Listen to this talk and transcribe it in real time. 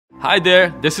Hi there,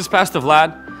 this is Pastor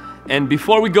Vlad, and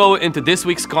before we go into this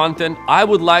week's content, I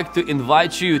would like to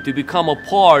invite you to become a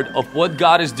part of what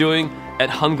God is doing at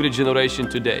Hungry Generation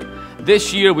today.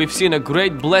 This year we've seen a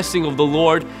great blessing of the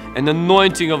Lord and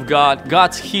anointing of God,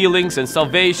 God's healings and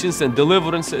salvations and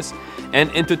deliverances.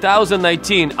 And in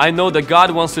 2019, I know that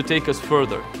God wants to take us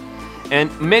further.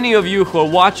 And many of you who are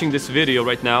watching this video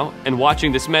right now and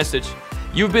watching this message,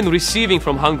 you've been receiving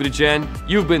from Hungry Gen,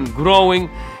 you've been growing,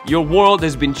 your world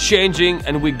has been changing,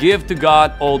 and we give to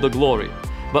God all the glory.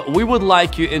 But we would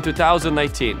like you in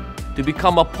 2019 to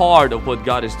become a part of what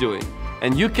God is doing.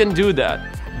 And you can do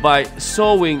that by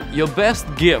sowing your best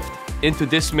gift into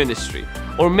this ministry.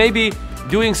 Or maybe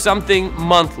doing something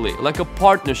monthly, like a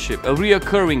partnership, a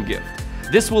reoccurring gift.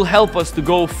 This will help us to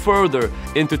go further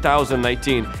in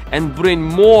 2019 and bring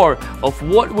more of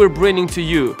what we're bringing to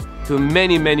you to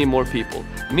many, many more people.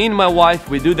 Me and my wife,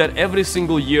 we do that every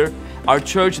single year. Our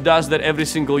church does that every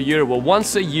single year. Well,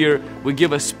 once a year, we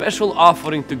give a special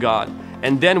offering to God.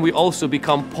 And then we also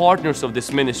become partners of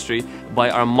this ministry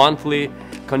by our monthly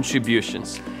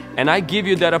contributions. And I give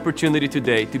you that opportunity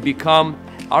today to become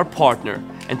our partner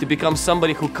and to become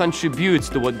somebody who contributes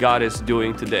to what God is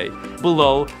doing today.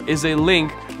 Below is a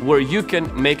link where you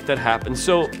can make that happen.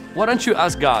 So why don't you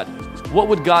ask God, what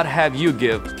would God have you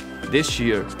give this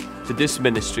year to this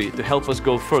ministry to help us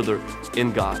go further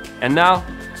in God? And now,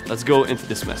 let's go into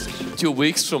this message. 2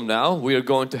 weeks from now, we are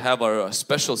going to have our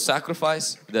special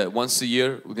sacrifice that once a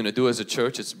year we're going to do as a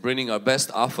church. It's bringing our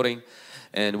best offering,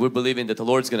 and we're believing that the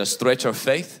Lord is going to stretch our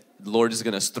faith. The Lord is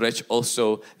going to stretch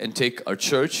also and take our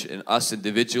church and us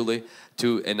individually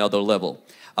to another level.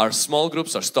 Our small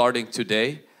groups are starting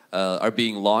today, are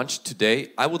being launched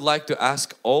today. I would like to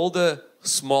ask all the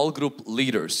small group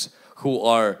leaders who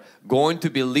are going to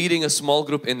be leading a small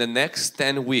group in the next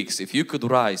 10 weeks, if you could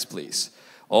rise, please.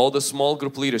 All the small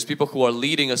group leaders, people who are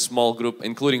leading a small group,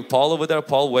 including Paul over there,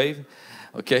 Paul wave.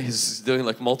 Okay, he's doing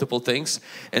like multiple things.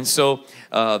 And so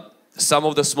some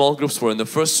of the small groups were in the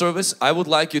first service. I would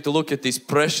like you to look at these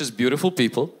precious, beautiful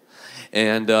people.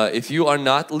 And if you are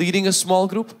not leading a small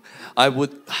group, I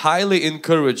would highly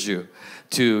encourage you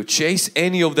to chase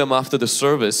any of them after the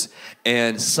service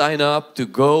and sign up to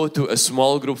go to a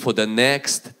small group for the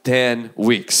next 10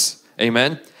 weeks.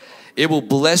 Amen. It will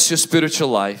bless your spiritual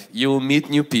life. You will meet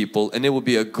new people, and it will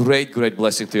be a great, great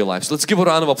blessing to your life. So let's give a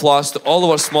round of applause to all of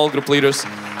our small group leaders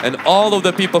and all of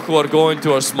the people who are going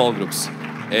to our small groups.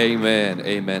 Amen,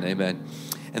 amen, amen.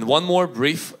 And one more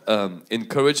brief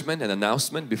encouragement and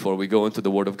announcement before we go into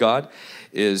the Word of God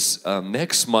is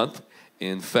next month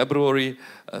in February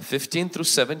 15th through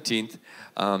 17th,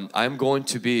 I'm going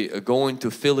to be going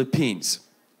to Philippines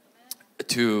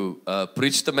to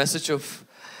preach the message of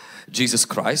Jesus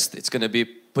Christ. It's going to be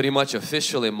pretty much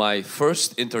officially my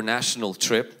first international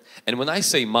trip. And when I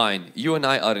say mine, you and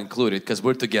I are included because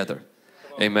we're together.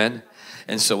 Amen.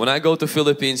 And so when I go to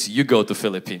Philippines, you go to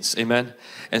Philippines. Amen.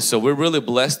 And so we're really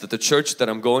blessed that the church that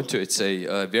I'm going to, it's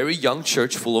a very young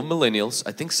church full of millennials.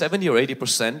 I think 70 or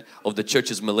 80% of the church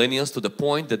is millennials, to the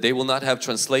point that they will not have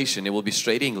translation. It will be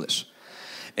straight English.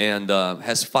 And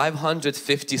has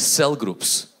 550 cell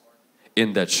groups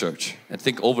in that church. I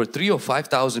think over 3,000 or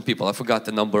 5,000 people. I forgot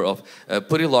the number of a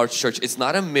pretty large church. It's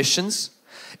not a missions.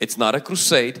 It's not a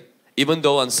crusade. Even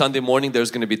though on Sunday morning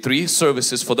there's going to be 3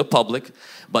 services for the public,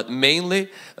 but mainly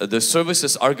the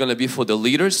services are going to be for the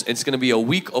leaders. It's going to be a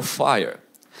week of fire.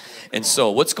 And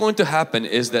so what's going to happen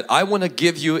is that I want to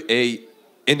give you a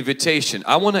invitation.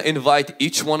 I want to invite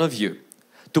each one of you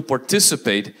to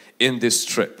participate in this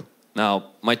trip.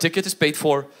 Now, my ticket is paid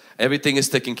for. Everything is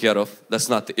taken care of. That's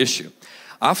not the issue.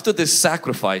 After this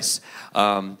sacrifice,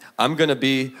 I'm going to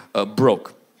be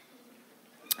broke.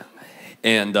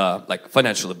 And like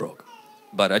financially broke.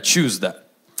 But I choose that.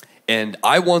 And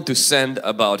I want to send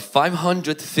about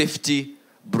 550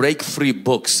 break-free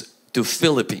books to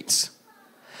Philippines.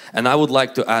 And I would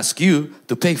like to ask you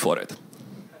to pay for it.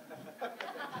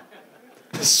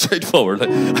 Straightforward. Like,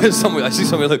 I see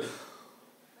somebody like,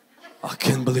 I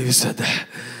can't believe you said that.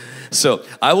 So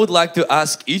I would like to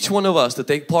ask each one of us to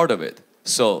take part of it.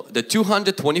 So the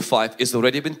 225 is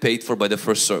already been paid for by the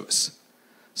first service.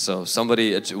 So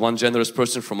somebody, one generous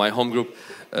person from my home group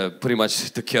pretty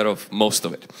much took care of most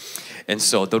of it. And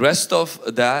so the rest of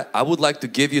that, I would like to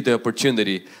give you the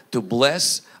opportunity to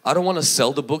bless. I don't want to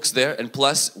sell the books there, and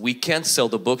plus we can't sell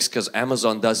the books because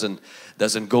Amazon doesn't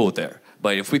go there.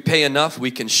 But if we pay enough,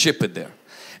 we can ship it there.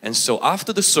 And so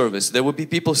after the service, there will be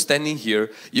people standing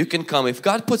here. You can come. If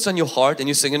God puts on your heart and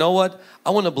you say, you know what, I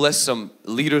want to bless some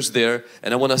leaders there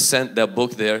and I want to send that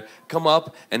book there, come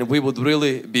up and we would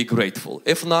really be grateful.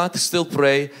 If not, still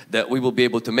pray that we will be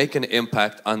able to make an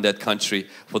impact on that country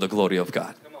for the glory of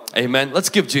God. Amen. Let's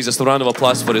give Jesus a round of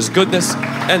applause for His goodness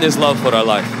and His love for our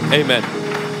life. Amen.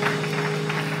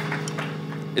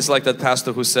 It's like that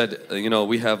pastor who said, you know,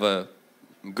 we have a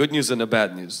good news and the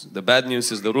bad news. The bad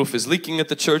news is the roof is leaking at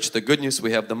the church. The good news,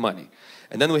 we have the money.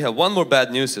 And then we have one more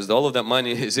bad news, is that all of that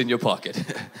money is in your pocket.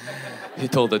 He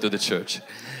told that to the church.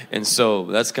 And so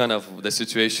that's kind of the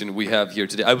situation we have here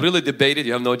today. I really debated,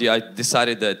 you have no idea. I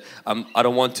decided that I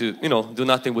don't want to, you know, do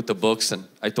nothing with the books. And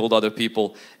I told other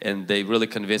people and they really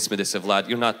convinced me. They said, Vlad,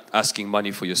 you're not asking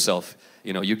money for yourself.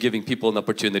 You know, you're giving people an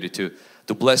opportunity to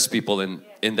bless people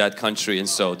in that country. And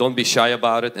so don't be shy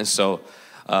about it. And so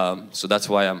that's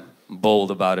why I'm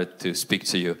bold about it to speak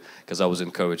to you, because I was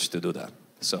encouraged to do that.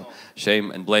 So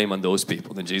shame and blame on those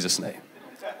people in Jesus' name.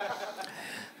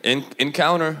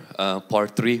 Encounter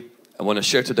part 3. I want to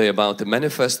share today about the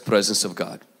manifest presence of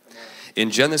God. In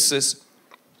Genesis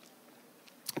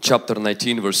chapter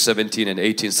 19 verse 17 and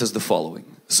 18 says the following.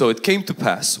 So it came to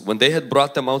pass when they had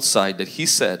brought them outside that he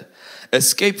said,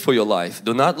 escape for your life,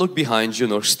 do not look behind you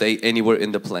nor stay anywhere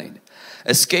in the plain.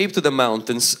 Escape to the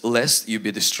mountains lest you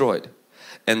be destroyed.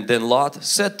 And then Lot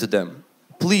said to them,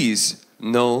 please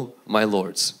know my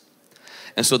lords.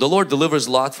 And so the Lord delivers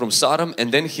Lot from Sodom,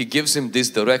 and then He gives him these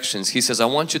directions. He says, I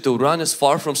want you to run as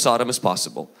far from Sodom as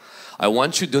possible. I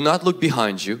want you, do not look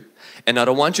behind you, and I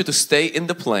don't want you to stay in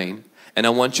the plain, and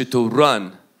I want you to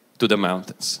run to the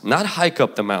mountains, not hike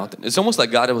up the mountain. It's almost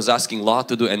like God was asking Lot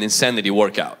to do an insanity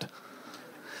workout.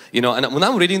 You know, and when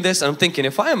I'm reading this, I'm thinking,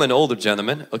 if I am an older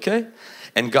gentleman, okay,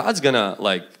 and God's gonna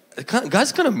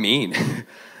mean,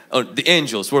 or the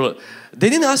angels were, they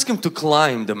didn't ask him to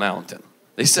climb the mountain.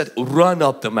 They said, run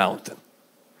up the mountain.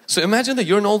 So imagine that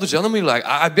you're an older gentleman, you're like,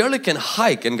 I barely can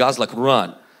hike, and God's like,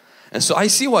 run. And so I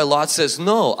see why Lot says,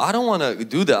 no, I don't want to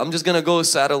do that. I'm just going to go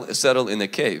settle in a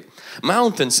cave.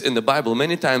 Mountains in the Bible,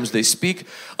 many times they speak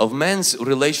of man's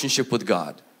relationship with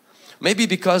God. Maybe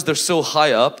because they're so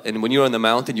high up, and when you're on the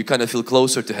mountain you kind of feel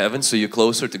closer to heaven, so you're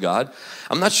closer to God.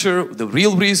 I'm not sure the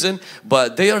real reason,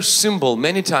 but they are symbol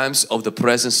many times of the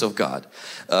presence of God.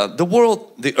 The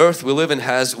world, the earth we live in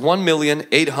has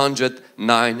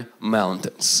 1,809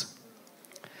 mountains.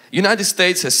 United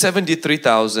States has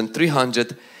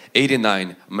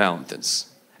 73,389 mountains.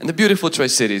 And the beautiful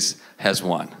Tri-Cities has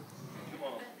one.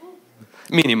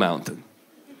 Mini mountain.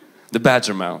 The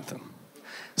Badger Mountain.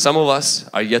 Some of us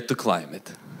are yet to climb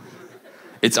it.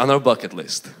 It's on our bucket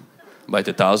list. By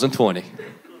 2020,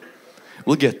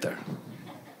 we'll get there.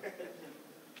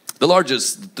 The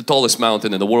largest, the tallest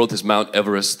mountain in the world is Mount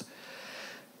Everest,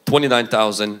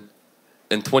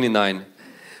 29,029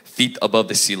 feet above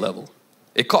the sea level.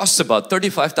 It costs about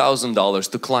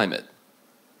 $35,000 to climb it.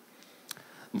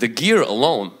 The gear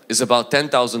alone is about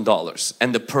 $10,000,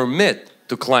 and the permit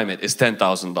to climb it is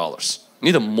 $10,000. You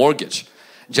need a mortgage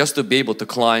just to be able to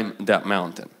climb that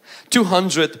mountain.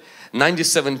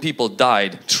 297 people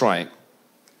died trying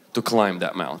to climb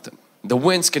that mountain. The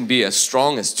winds can be as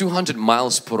strong as 200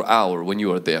 miles per hour when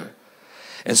you are there.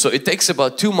 And so it takes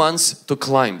about 2 months to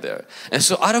climb there. And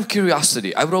so out of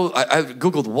curiosity, I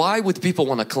googled, why would people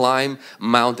want to climb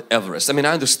Mount Everest? I mean,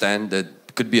 I understand that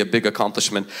it could be a big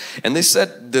accomplishment. And they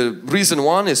said the reason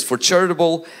one is for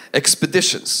charitable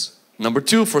expeditions. Number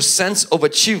 2, for sense of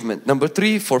achievement. Number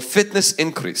 3, for fitness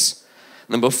increase.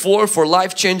 Number 4, for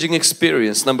life-changing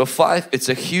experience. Number 5, it's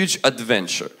a huge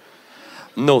adventure.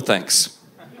 No thanks.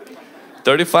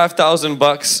 35,000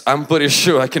 bucks, I'm pretty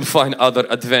sure I can find other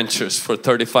adventures for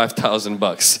 35,000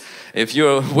 bucks. If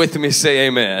you're with me, say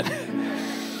amen.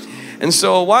 And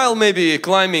so while maybe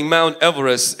climbing Mount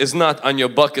Everest is not on your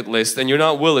bucket list and you're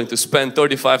not willing to spend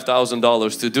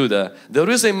 $35,000 to do that, there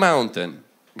is a mountain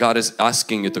God is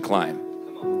asking you to climb.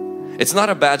 It's not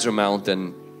a Badger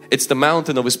Mountain, it's the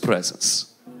mountain of His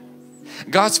presence.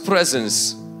 God's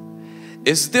presence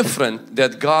is different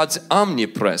than God's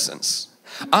omnipresence.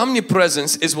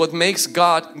 Omnipresence is what makes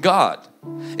God God.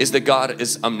 Is that God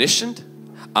is omniscient,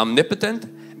 omnipotent,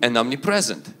 and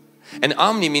omnipresent. And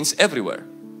omni means everywhere.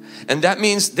 And that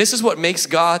means this is what makes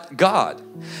God God.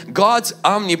 God's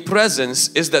omnipresence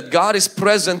is that God is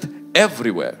present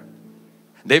everywhere.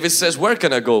 David says, where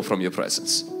can I go from your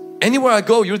presence? Anywhere I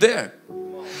go, you're there.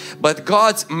 But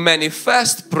God's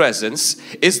manifest presence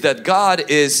is that God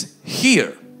is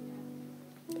here.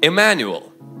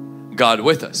 Emmanuel, God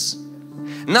with us.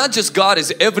 Not just God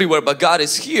is everywhere, but God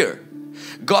is here.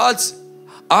 God's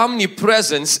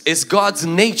omnipresence is God's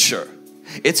nature.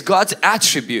 It's God's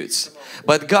attributes.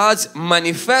 But God's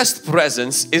manifest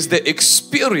presence is the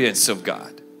experience of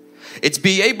God. It's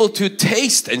be able to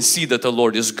taste and see that the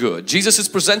Lord is good. Jesus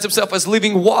presents Himself as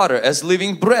living water, as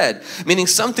living bread, meaning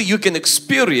something you can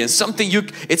experience,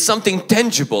 it's something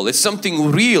tangible, it's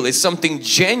something real, it's something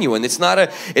genuine, it's not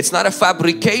a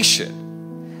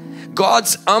fabrication.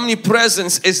 God's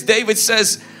omnipresence is, David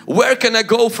says, where can I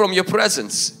go from your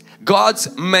presence?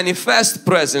 God's manifest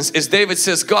presence is, David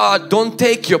says, God, don't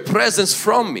take your presence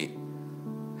from me.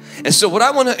 And so what I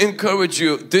want to encourage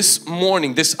you this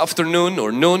morning, this afternoon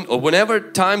or noon or whenever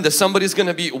time that somebody's going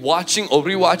to be watching or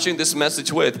rewatching this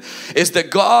message with, is that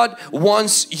God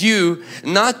wants you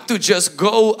not to just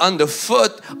go on the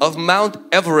foot of Mount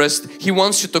Everest. He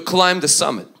wants you to climb the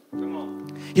summit.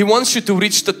 He wants you to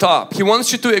reach the top. He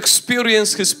wants you to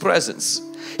experience His presence.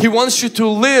 He wants you to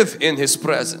live in His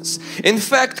presence. In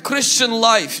fact, Christian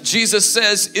life, Jesus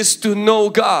says, is to know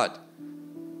God.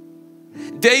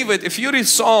 David, if you read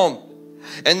Psalm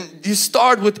and you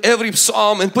start with every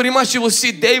Psalm, and pretty much you will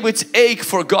see David's ache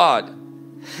for God.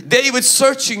 David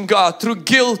searching God through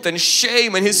guilt and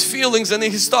shame and his feelings, and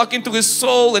he's talking to his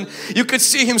soul, and you could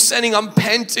see him saying, I'm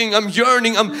panting, I'm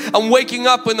yearning, I'm waking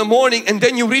up in the morning. And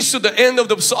then you reach to the end of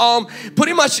the Psalm,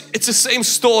 pretty much it's the same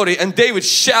story, and David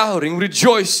shouting,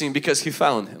 rejoicing because he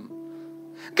found Him.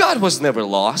 God was never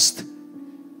lost.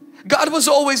 God was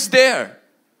always there.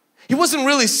 He wasn't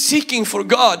really seeking for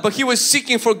God, but he was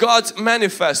seeking for God's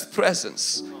manifest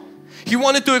presence. He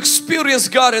wanted to experience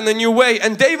God in a new way,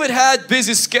 and David had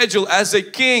busy schedule as a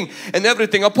king and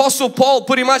everything. Apostle Paul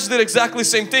pretty much did exactly the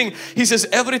same thing. He says,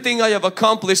 everything I have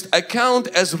accomplished I count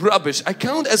as rubbish. I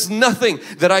count as nothing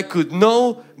that I could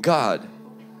know God.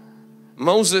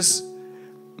 Moses,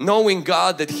 knowing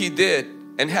God that he did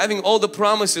and having all the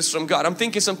promises from God. I'm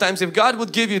thinking sometimes if God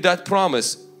would give you that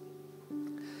promise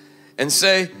and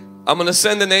say, I'm going to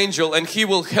send an angel and he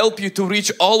will help you to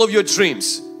reach all of your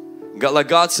dreams. Like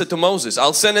God said to Moses,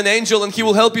 I'll send an angel and he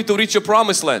will help you to reach your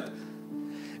promised land.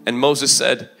 And Moses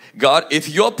said, God, if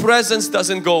your presence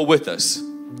doesn't go with us,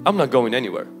 I'm not going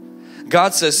anywhere.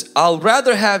 God says, I'll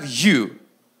rather have you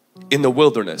in the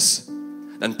wilderness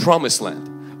than promised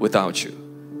land without you.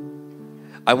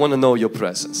 I want to know your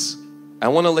presence. I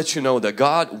want to let you know that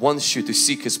God wants you to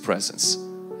seek His presence,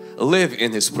 live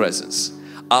in His presence,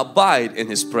 abide in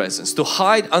His presence, to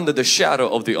hide under the shadow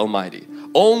of the Almighty.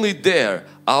 Only there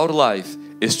our life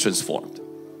is transformed.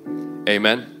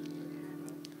 Amen.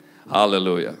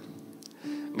 Hallelujah.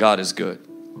 God is good.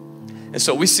 And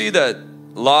so we see that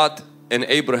Lot and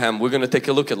Abraham, we're going to take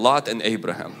a look at Lot and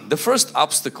Abraham. The first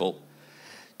obstacle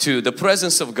to the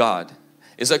presence of God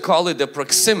is, I call it the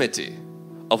proximity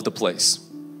of the place.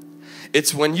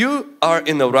 It's when you are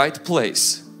in the right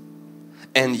place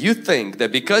and you think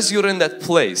that because you're in that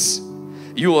place,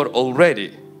 you are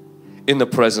already in the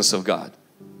presence of God.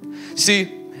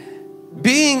 See,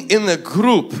 being in a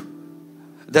group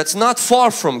that's not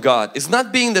far from God is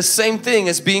not being the same thing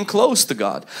as being close to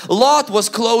God. Lot was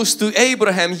close to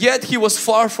Abraham, yet he was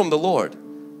far from the Lord.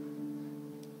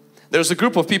 There's a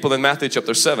group of people in Matthew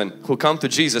chapter 7 who come to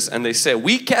Jesus and they say,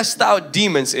 we cast out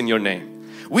demons in your name.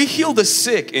 We heal the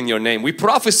sick in your name. We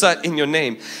prophesy in your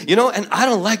name. You know, and I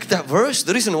don't like that verse.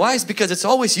 The reason why is because it's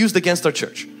always used against our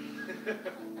church.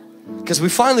 Because we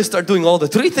finally start doing all the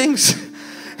three things.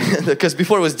 Because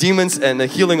before it was demons and the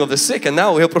healing of the sick, and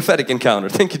now we have prophetic encounter.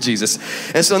 Thank you, Jesus.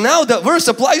 And so now that verse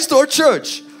applies to our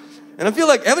church. And I feel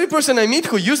like every person I meet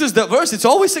who uses that verse, it's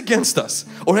always against us.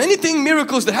 Or anything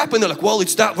miracles that happen, they're like, well,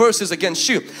 it's that verse is against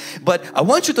you. But I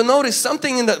want you to notice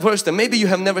something in that verse that maybe you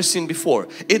have never seen before.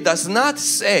 It does not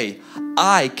say,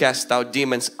 I cast out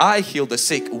demons, I heal the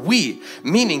sick. We,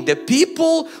 meaning the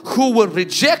people who were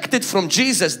rejected from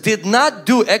Jesus did not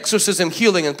do exorcism,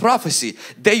 healing and prophecy.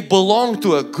 They belonged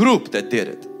to a group that did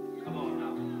it.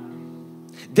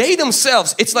 They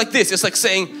themselves, it's like this, it's like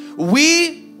saying,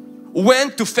 we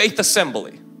went to Faith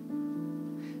Assembly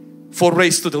for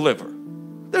Race to Deliver.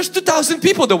 There's 2,000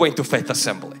 people that went to Faith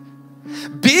Assembly.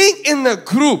 Being in a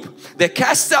group that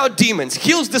casts out demons,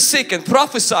 heals the sick and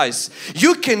prophesies,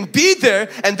 you can be there,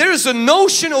 and there is a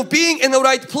notion of being in the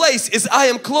right place is I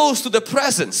am close to the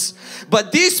presence.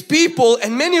 But these people,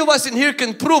 and many of us in here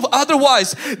can prove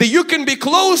otherwise, that you can be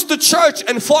close to church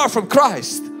and far from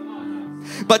Christ.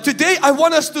 But today I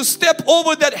want us to step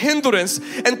over that hindrance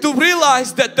and to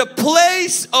realize that the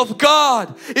place of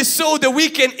God is so that we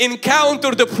can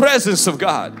encounter the presence of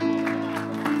God.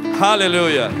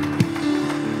 Hallelujah.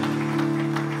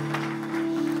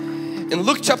 In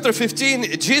Luke chapter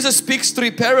 15, Jesus speaks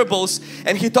 3 parables,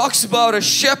 and He talks about a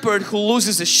shepherd who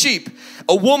loses a sheep,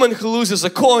 a woman who loses a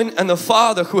coin, and a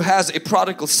father who has a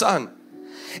prodigal son.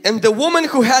 And the woman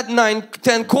who had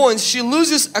 10 coins, she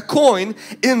loses a coin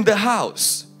in the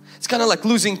house. It's kind of like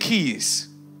losing keys.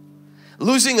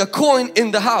 Losing a coin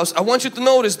in the house. I want you to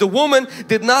notice the woman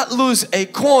did not lose a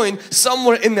coin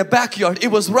somewhere in the backyard. It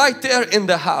was right there in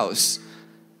the house.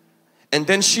 And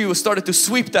then she started to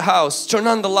sweep the house, turn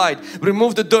on the light,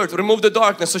 remove the dirt, remove the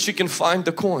darkness so she can find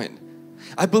the coin.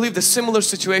 I believe the similar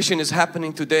situation is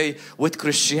happening today with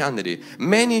Christianity.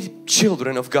 Many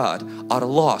children of God are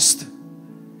lost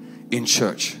in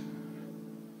church.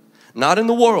 Not in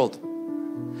the world,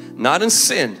 not in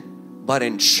sin, but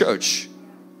in church.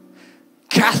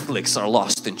 Catholics are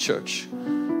lost in church.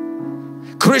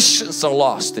 Christians are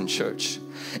lost in church.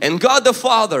 And God the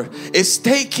Father is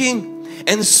taking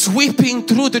and sweeping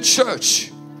through the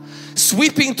church.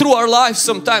 Sweeping through our lives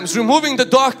sometimes, removing the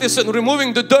darkness and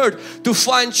removing the dirt to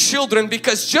find children,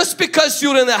 because just because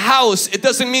you're in a house, it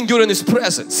doesn't mean you're in His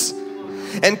presence.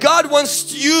 And God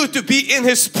wants you to be in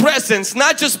His presence,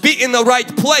 not just be in the right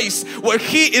place where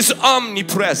He is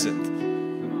omnipresent.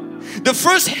 The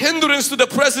first hindrance to the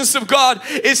presence of God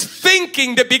is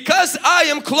thinking that because I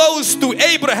am close to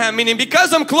Abraham, meaning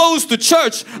because I'm close to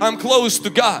church, I'm close to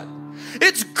God.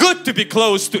 It's good to be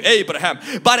close to Abraham,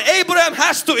 but Abraham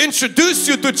has to introduce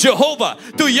you to Jehovah,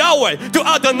 to Yahweh, to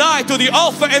Adonai, to the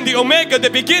Alpha and the Omega, the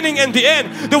beginning and the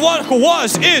end, the one who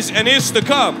was, is, and is to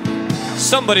come.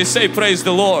 Somebody say praise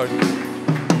the Lord.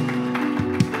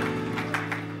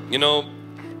 You know,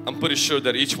 I'm pretty sure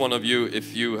that each one of you,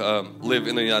 if you live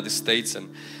in the United States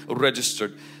and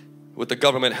registered with the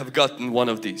government, have gotten one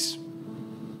of these,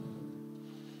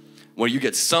 where you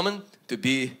get summoned to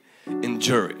be in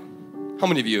jury. How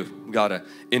many of you got an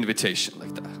invitation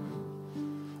like that?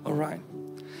 All right.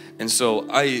 And so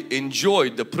I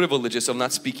enjoyed the privileges of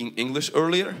not speaking English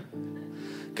earlier,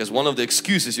 because one of the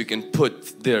excuses you can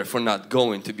put there for not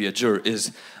going to be a juror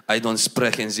is I don't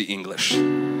sprechen Sie English.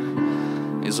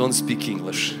 I don't speak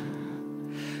English.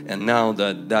 And now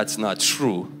that that's not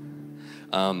true,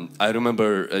 I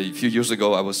remember a few years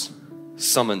ago I was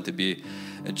summoned to be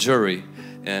a jury,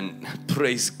 and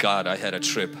praise God I had a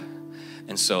trip.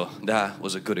 And so that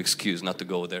was a good excuse not to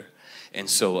go there. And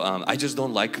so I just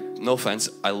don't like, no offense,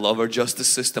 I love our justice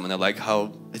system and I like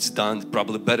how it's done,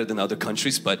 probably better than other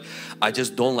countries, but I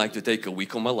just don't like to take a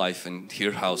week of my life and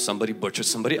hear how somebody butchers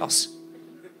somebody else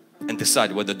and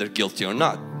decide whether they're guilty or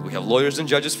not. We have lawyers and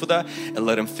judges for that, and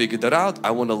let them figure that out. I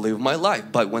want to live my life.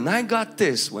 But when I got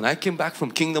this, when I came back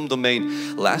from Kingdom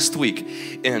Domain last week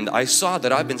and I saw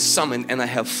that I've been summoned and I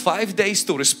have 5 days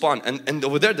to respond, and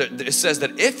over there it says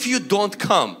that if you don't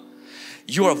come,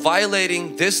 you are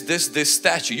violating this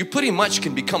statute. You pretty much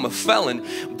can become a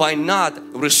felon by not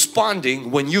responding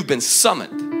when you've been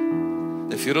summoned.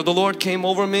 The fear of the Lord came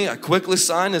over me. I quickly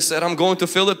signed and said, I'm going to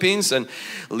Philippines and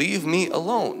leave me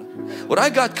alone. What I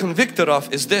got convicted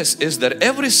of is this, is that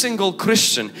every single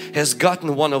Christian has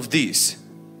gotten one of these,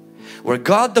 where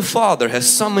God the Father has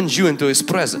summoned you into His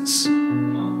presence.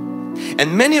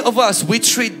 And many of us, we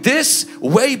treat this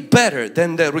way better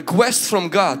than the request from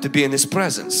God to be in His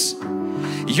presence.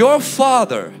 Your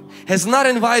Father has not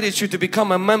invited you to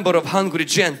become a member of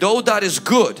hungrygen, though that is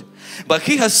good. But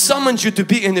He has summoned you to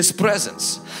be in His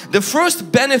presence. The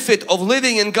first benefit of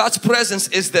living in God's presence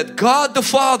is that God the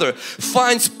Father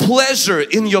finds pleasure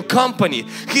in your company.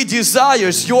 He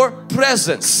desires your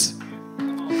presence.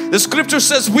 The scripture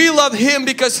says we love Him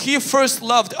because He first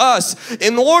loved us.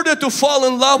 In order to fall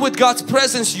in love with God's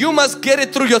presence, you must get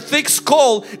it through your thick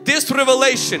skull, this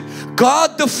revelation.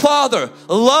 God the Father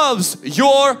loves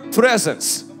your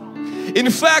presence. In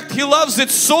fact, He loves it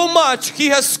so much, He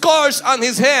has scars on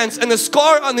His hands and a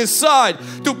scar on His side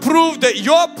to prove that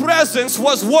your presence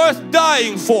was worth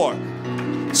dying for,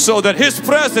 so that His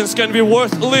presence can be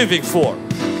worth living for.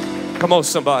 Come on,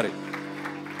 somebody.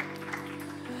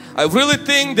 I really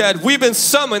think that we've been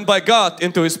summoned by God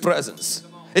into His presence.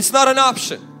 It's not an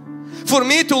option. For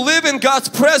me to live in God's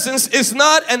presence is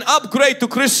not an upgrade to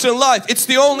Christian life. It's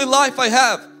the only life I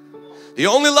have. The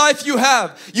only life you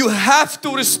have. You have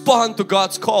to respond to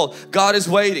God's call. God is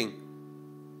waiting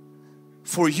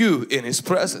for you in His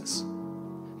presence.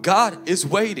 God is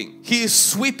waiting. He is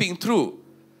sweeping through.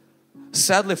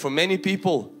 Sadly, for many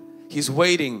people, He's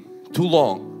waiting too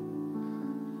long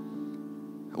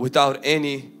without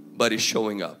anybody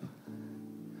showing up.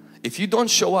 If you don't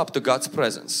show up to God's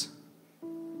presence,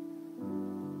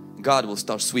 God will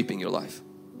start sweeping your life.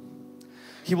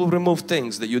 He will remove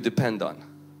things that you depend on,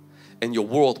 and your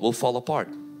world will fall apart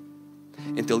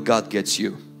until God gets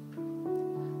you.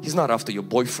 He's not after your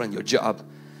boyfriend, your job.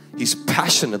 He's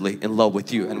passionately in love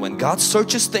with you, and when God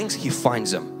searches things, He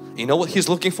finds them. You know what He's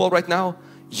looking for right now?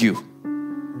 You.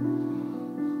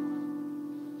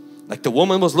 Like the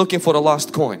woman was looking for a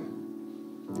lost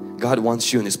coin. God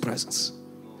wants you in His presence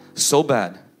so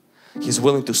bad, He's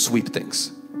willing to sweep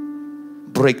things,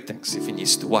 break things if He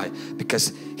needs to. Why?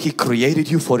 Because He created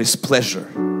you for His pleasure,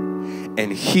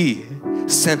 and He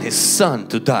sent His Son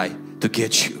to die to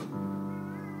get you.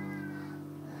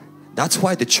 That's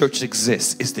why the church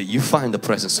exists, is that you find the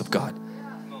presence of God.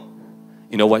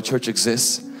 You know why church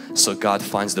exists? So God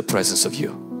finds the presence of you.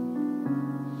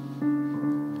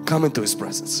 Come into His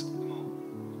presence.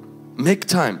 Make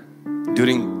time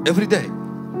during every day.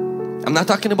 I'm not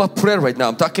talking about prayer right now.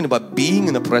 I'm talking about being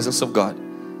in the presence of God.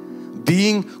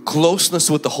 Being closeness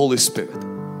with the Holy Spirit.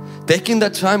 Taking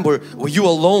that time where you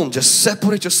alone just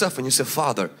separate yourself and you say,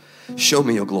 Father, show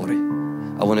me your glory.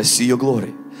 I want to see your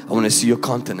glory. I want to see your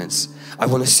countenance. I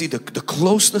want to see the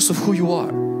closeness of who you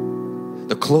are.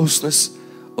 The closeness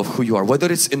of who you are.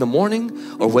 Whether it's in the morning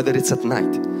or whether it's at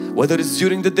night. Whether it's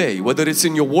during the day. Whether it's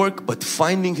in your work. But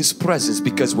finding His presence.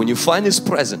 Because when you find His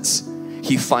presence,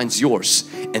 He finds yours.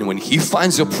 And when He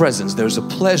finds your presence, there's a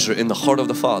pleasure in the heart of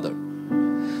the Father.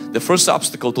 The first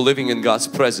obstacle to living in God's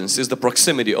presence is the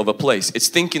proximity of a place. It's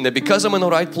thinking that because I'm in the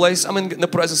right place, I'm in the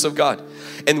presence of God.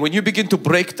 And when you begin to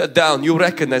break that down, you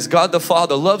recognize God the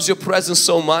Father loves your presence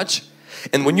so much.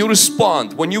 And when you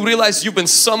respond, when you realize you've been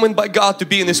summoned by God to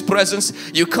be in His presence,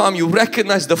 you come, you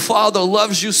recognize the Father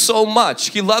loves you so much.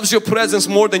 He loves your presence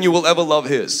more than you will ever love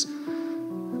His.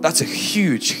 That's a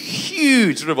huge,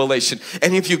 huge revelation.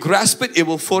 And if you grasp it, it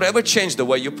will forever change the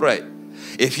way you pray.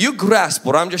 If you grasp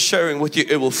what I'm just sharing with you,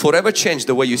 it will forever change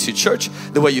the way you see church,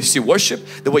 the way you see worship,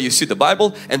 the way you see the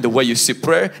Bible, and the way you see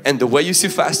prayer, and the way you see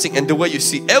fasting, and the way you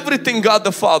see everything God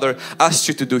the Father asked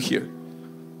you to do here.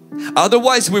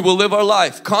 Otherwise, we will live our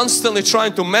life constantly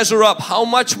trying to measure up how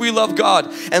much we love God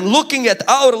and looking at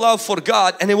our love for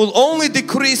God, and it will only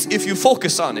decrease if you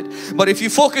focus on it. But if you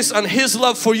focus on His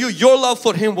love for you, your love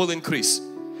for Him will increase.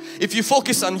 If you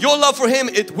focus on your love for Him,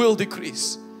 it will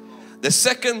decrease. The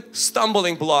second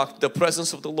stumbling block, the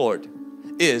presence of the Lord,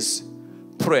 is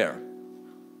prayer.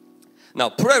 Now,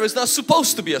 prayer is not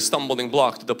supposed to be a stumbling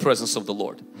block to the presence of the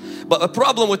Lord. But a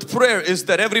problem with prayer is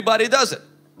that everybody does it.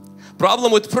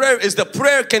 Problem with prayer is that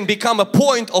prayer can become a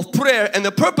point of prayer and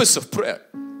the purpose of prayer.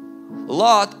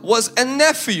 Lot was a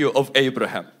nephew of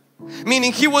Abraham.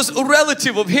 Meaning he was a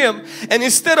relative of him, and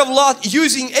instead of Lot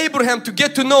using Abraham to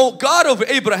get to know God of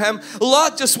Abraham,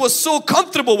 Lot just was so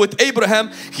comfortable with Abraham.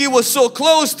 He was so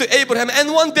close to Abraham,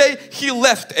 and one day he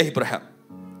left Abraham.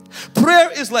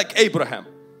 Prayer is like Abraham.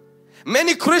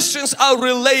 Many Christians are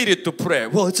related to prayer.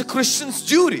 Well, it's a Christian's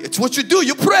duty. It's what you do.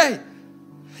 You pray.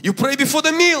 You pray before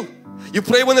the meal. You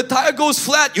pray when the tire goes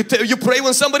flat. You pray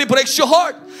when somebody breaks your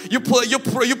heart. You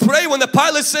pray when the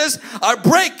pilot says, our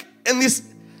brake in this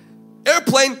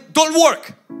airplane don't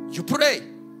work. You pray.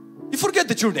 You forget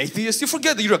that you're an atheist. You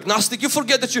forget that you're agnostic. You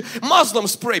forget that you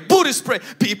Muslims pray, Buddhists pray.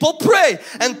 People pray.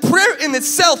 And prayer in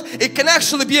itself, it can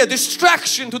actually be a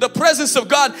distraction to the presence of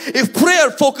God if prayer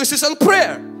focuses on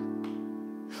prayer.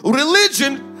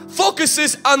 Religion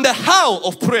focuses on the how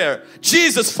of prayer.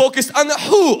 Jesus focused on the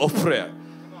who of prayer.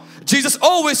 Jesus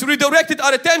always redirected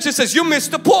our attention, says you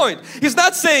missed the point. He's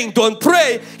not saying don't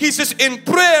pray. He says in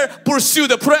prayer pursue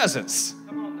the presence.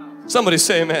 Somebody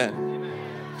say amen.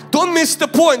 Don't miss the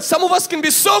point. Some of us can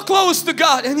be so close to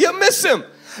God and yet miss Him.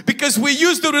 Because we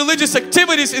use the religious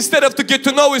activities instead of to get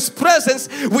to know His presence.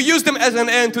 We use them as an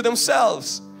end to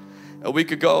themselves. A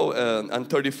week ago on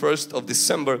 31st of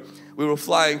December we were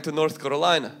flying to North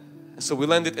Carolina. So we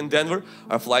landed in Denver.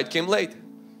 Our flight came late.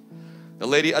 The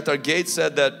lady at our gate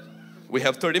said that we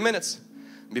have 30 minutes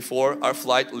before our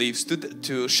flight leaves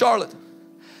to Charlotte.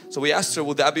 So we asked her,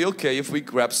 would that be okay if we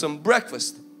grab some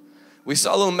breakfast? We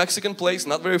saw a little Mexican place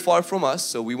not very far from us,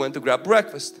 so we went to grab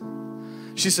breakfast.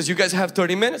 She says, you guys have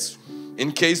 30 minutes.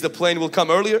 In case the plane will come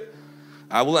earlier,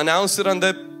 I will announce it on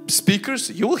the speakers.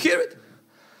 You will hear it.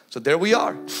 So there we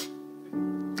are,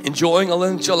 enjoying a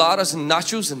little enchiladas and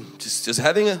nachos and just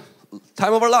having a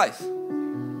time of our life.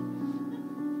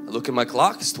 I look at my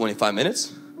clock, it's 25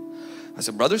 minutes. I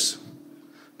said, brothers,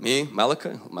 me,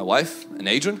 Malika, my wife and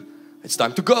Adrian, it's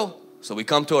time to go. So we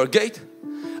come to our gate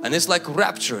and it's like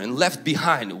Rapture and Left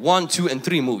Behind 1, 2 and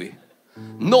 3 movie.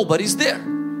 Nobody's there.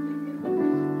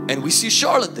 And we see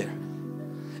Charlotte there.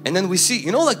 And then we see,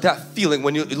 you know, like that feeling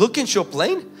when you look into your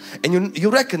plane and you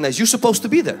recognize you're supposed to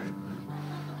be there.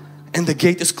 And the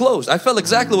gate is closed. I felt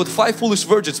exactly what 5 foolish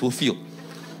virgins will feel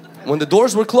when the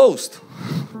doors were closed.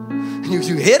 And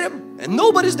you hit him and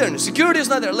nobody's there. And the security is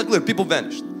not there. Look, people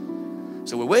vanished.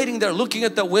 So we're waiting there looking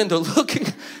at the window, looking.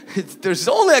 There's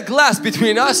only a glass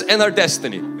between us and our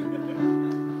destiny.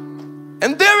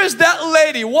 And there is that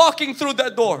lady walking through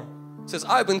that door. Says,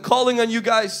 I've been calling on you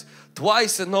guys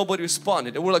twice and nobody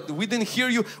responded. And we're like, we didn't hear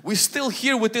you. We're still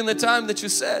here within the time that you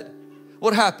said.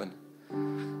 What happened?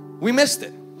 We missed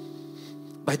it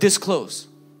by this close.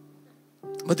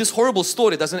 But this horrible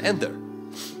story doesn't end there.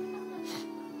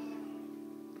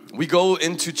 We go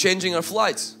into changing our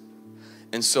flights.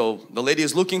 And so the lady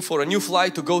is looking for a new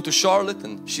flight to go to Charlotte,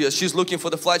 and she's looking for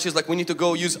the flight. She's like, we need to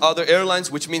go use other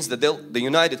airlines, which means that the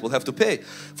United will have to pay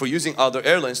for using other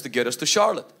airlines to get us to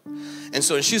Charlotte. And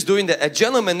so she's doing that. A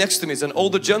gentleman next to me is an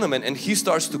older gentleman, and he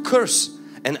starts to curse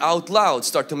and out loud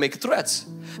start to make threats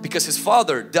because his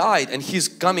father died and he's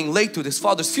coming late to his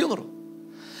father's funeral.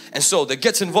 And so that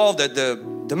gets involved, that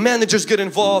the managers get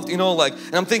involved, you know, like,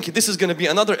 and I'm thinking this is going to be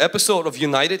another episode of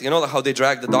United, you know, like how they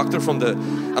drag the doctor from the,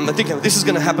 I'm thinking this is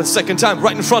going to happen second time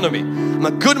right in front of me.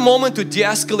 A good moment to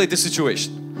de-escalate the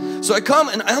situation. So I come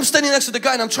and I'm standing next to the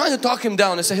guy and I'm trying to talk him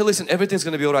down and say, hey listen, everything's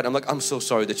going to be alright. I'm like, I'm so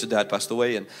sorry that your dad passed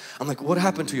away. And I'm like, what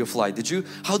happened to your flight?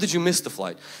 How did you miss the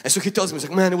flight? And so he tells me, he's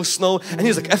like, man, it was snow. And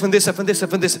he's like, effing this, effing this,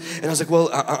 effing this. And I was like, well,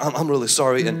 I'm really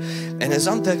sorry. And as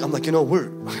I'm like, you know,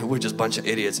 we're just a bunch of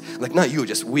idiots. Like, not you,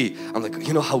 just we. I'm like,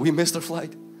 you know how we missed our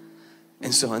flight?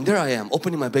 And there I am,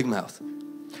 opening my big mouth.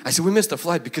 I said, we missed our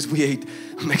flight because we ate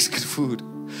Mexican food.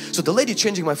 So the lady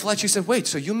changing my flight, she said, wait,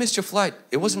 so you missed your flight.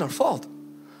 It wasn't our fault.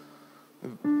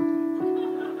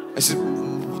 I said,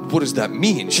 what does that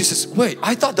mean? She says, wait,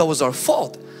 I thought that was our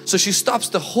fault. So she stops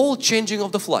the whole changing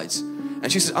of the flights.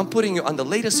 And she says, I'm putting you on the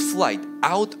latest flight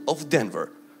out of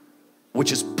Denver,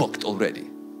 which is booked already.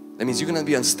 That means you're going to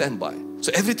be on standby.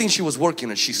 So everything she was working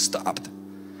on, she stopped.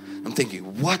 I'm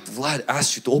thinking, what? Vlad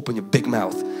asked you to open your big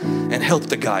mouth and help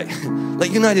the guy. Let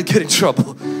United get in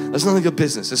trouble. That's none of your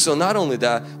business. And so not only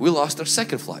that, we lost our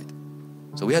second flight.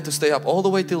 So we had to stay up all the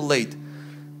way till late,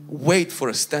 wait for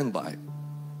a standby.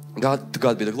 To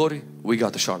God be the glory, we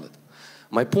got to Charlotte.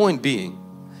 My point being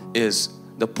is,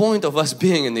 the point of us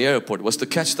being in the airport was to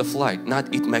catch the flight,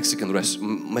 not eat Mexican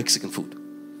food.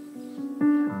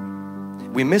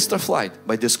 We missed our flight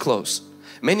by this close.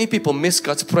 Many people miss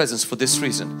God's presence for this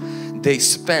reason. They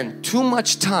spend too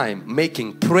much time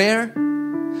making prayer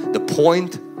the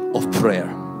point of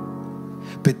prayer.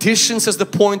 Petitions as the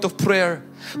point of prayer.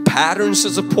 Patterns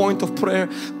as the point of prayer.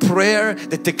 Prayer,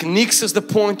 the techniques as the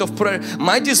point of prayer.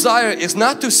 My desire is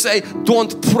not to say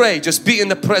don't pray, just be in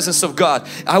the presence of God.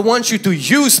 I want you to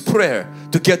use prayer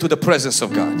to get to the presence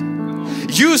of God.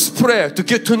 Use prayer to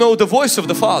get to know the voice of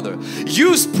the Father.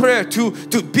 Use prayer to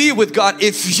be with God.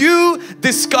 If you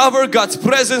discover God's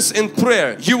presence in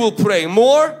prayer, you will pray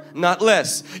more, not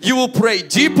less. You will pray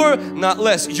deeper, not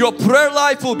less. Your prayer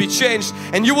life will be changed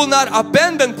and you will not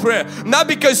abandon prayer. Not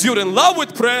because you're in love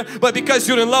with prayer, but because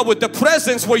you're in love with the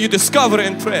presence where you discover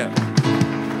in prayer.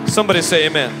 Somebody say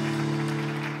amen.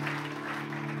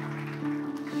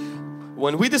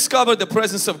 When we discover the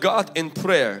presence of God in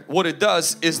prayer, what it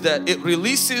does is that it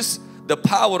releases the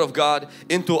power of God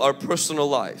into our personal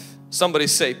life. Somebody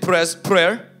say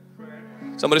prayer.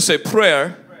 Somebody say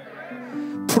prayer.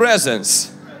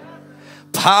 Presence.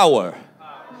 Power.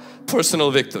 Personal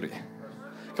victory.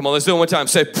 Come on, let's do it one more time.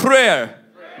 Say prayer.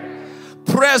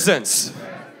 Presence.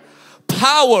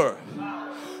 Power.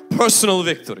 Personal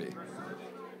victory.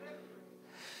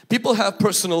 People have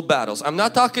personal battles. I'm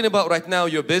not talking about right now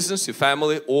your business, your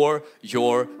family, or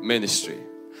your ministry.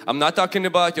 I'm not talking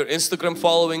about your Instagram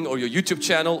following or your YouTube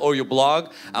channel or your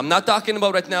blog. I'm not talking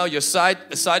about right now your side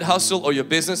hustle or your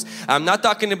business. I'm not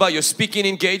talking about your speaking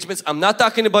engagements. I'm not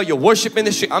talking about your worship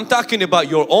ministry. I'm talking about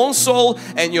your own soul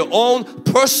and your own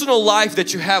personal life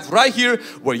that you have right here,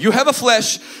 where you have a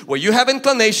flesh, where you have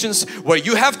inclinations, where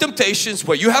you have temptations,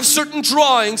 where you have certain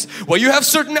drawings, where you have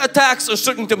certain attacks or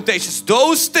certain temptations.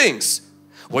 Those things,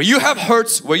 where you have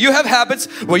hurts, where you have habits,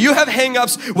 where you have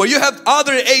hang-ups, where you have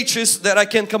other H's that I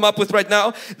can't come up with right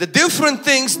now, the different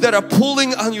things that are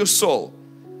pulling on your soul.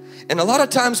 And a lot of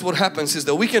times what happens is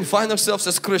that we can find ourselves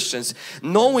as Christians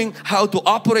knowing how to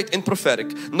operate in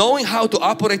prophetic, knowing how to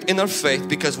operate in our faith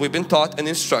because we've been taught and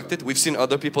instructed, we've seen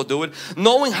other people do it,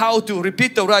 knowing how to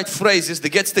repeat the right phrases that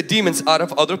gets the demons out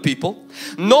of other people,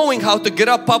 knowing how to get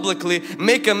up publicly,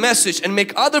 make a message and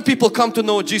make other people come to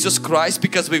know Jesus Christ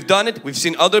because we've done it, we've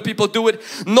seen other people do it,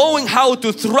 knowing how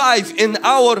to thrive in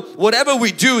our whatever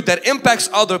we do that impacts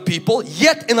other people,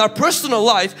 yet in our personal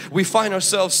life we find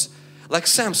ourselves like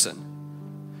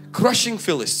Samson, crushing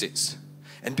Philistines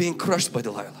and being crushed by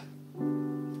Delilah.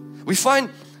 We find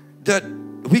that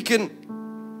we can,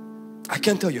 I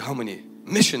can't tell you how many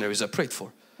missionaries I prayed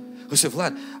for who said,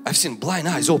 Vlad, I've seen blind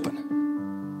eyes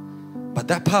open, but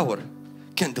that power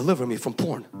can't deliver me from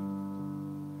porn.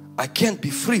 I can't be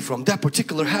free from that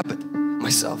particular habit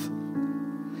myself.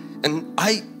 And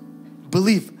I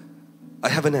believe I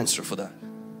have an answer for that.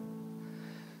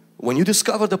 When you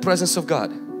discover the presence of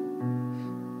God,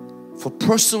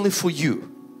 personally for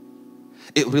you,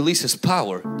 it releases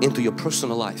power into your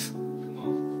personal life.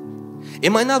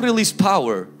 It might not release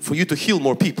power for you to heal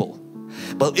more people,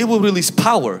 but it will release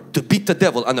power to beat the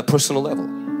devil on a personal level.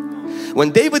 When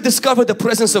David discovered the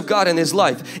presence of God in his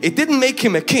life, it didn't make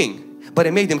him a king, but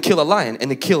it made him kill a lion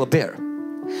and kill a bear.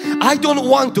 I don't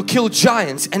want to kill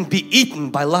giants and be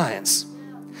eaten by lions.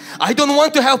 I don't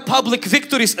want to have public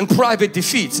victories and private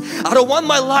defeats. I don't want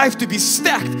my life to be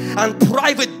stacked on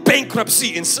private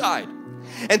bankruptcy inside.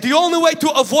 And the only way to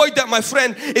avoid that, my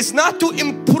friend, is not to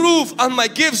improve on my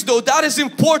gifts, though that is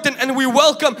important and we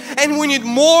welcome and we need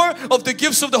more of the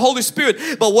gifts of the Holy Spirit.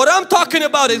 But what I'm talking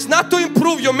about is not to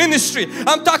improve your ministry.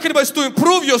 I'm talking about is to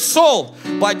improve your soul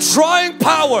by drawing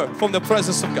power from the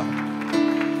presence of God.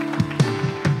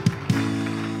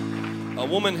 A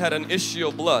woman had an issue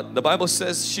of blood. The Bible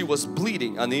says she was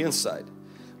bleeding on the inside.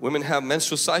 Women have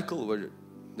menstrual cycle where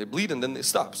they bleed and then it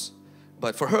stops.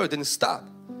 But for her it didn't stop.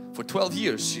 For 12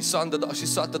 years she sought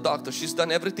the doctor. She's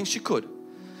done everything she could.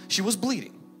 She was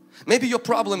bleeding. Maybe your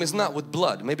problem is not with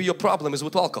blood. Maybe your problem is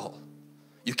with alcohol.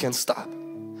 You can't stop.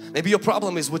 Maybe your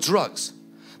problem is with drugs.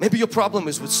 Maybe your problem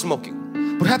is with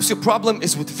smoking. Perhaps your problem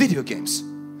is with video games.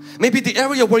 Maybe the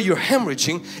area where you're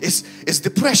hemorrhaging is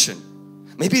depression.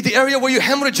 Maybe the area where you're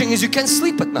hemorrhaging is you can't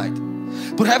sleep at night.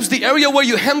 Perhaps the area where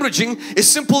you're hemorrhaging is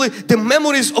simply the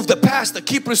memories of the past that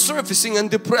keep resurfacing,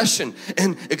 and depression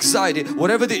and anxiety.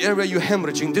 Whatever the area you're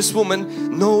hemorrhaging, this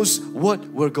woman knows what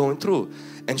we're going through.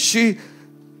 And she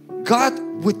got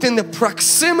within the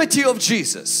proximity of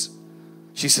Jesus.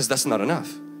 She says, that's not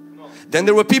enough. Then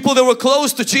there were people that were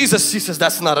close to Jesus. She says,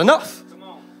 that's not enough.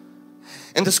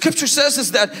 And the scripture says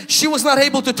is that she was not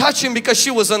able to touch Him because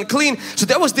she was unclean. So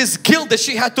there was this guilt that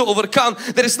she had to overcome,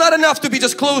 that it's not enough to be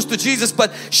just close to Jesus,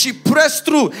 but she pressed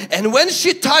through. And when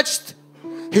she touched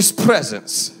His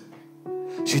presence,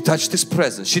 she touched His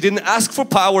presence. She didn't ask for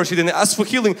power. She didn't ask for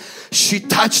healing. She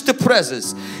touched the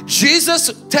presence.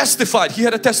 Jesus testified. He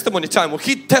had a testimony time where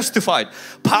He testified,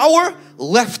 power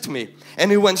left me.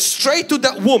 And He went straight to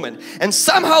that woman. And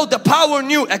somehow the power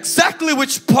knew exactly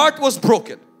which part was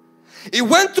broken. It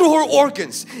went through her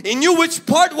organs. It knew which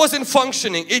part wasn't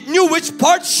functioning. It knew which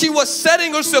part she was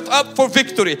setting herself up for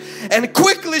victory. And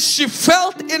quickly she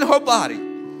felt in her body,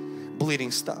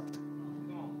 bleeding stopped.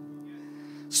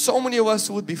 So many of us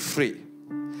would be free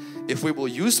if we will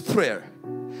use prayer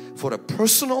for a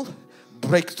personal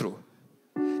breakthrough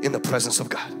in the presence of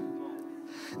God.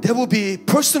 There will be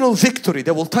personal victory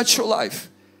that will touch your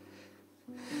life,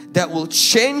 that will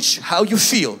change how you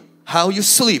feel, how you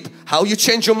sleep, how you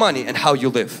change your money, and how you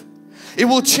live. It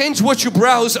will change what you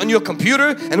browse on your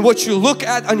computer and what you look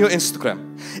at on your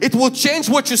Instagram. It will change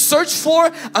what you search for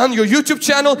on your YouTube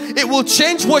channel. It will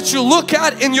change what you look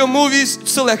at in your movies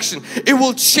selection. It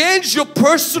will change your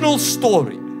personal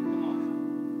story.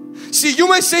 See, you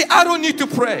might say, I don't need to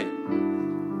pray.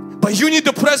 But you need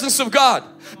the presence of God,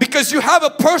 because you have a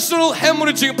personal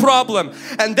hemorrhaging problem,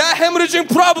 and that hemorrhaging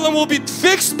problem will be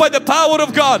fixed by the power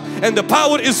of God, and the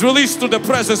power is released to the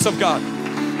presence of God.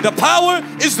 The power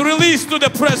is released to the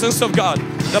presence of God.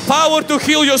 The power to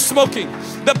heal your smoking,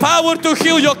 the power to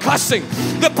heal your cussing,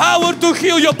 the power to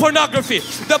heal your pornography,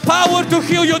 the power to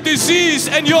heal your disease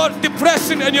and your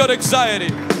depression and your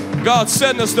anxiety. God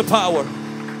send us the power.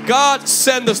 God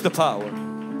send us the power.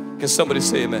 Can somebody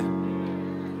say amen?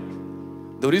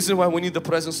 The reason why we need the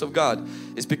presence of God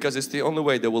is because it's the only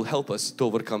way that will help us to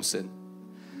overcome sin.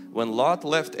 When Lot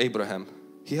left Abraham,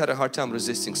 he had a hard time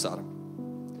resisting Sodom.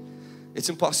 It's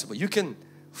impossible. You can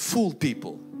fool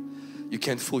people. You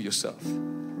can't fool yourself.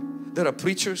 There are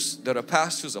preachers, there are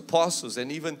pastors, apostles,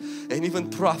 and even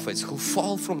prophets who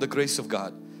fall from the grace of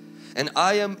God. And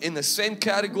I am in the same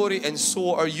category, and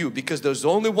so are you, because there's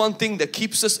only one thing that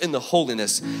keeps us in the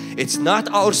holiness. It's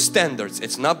not our standards.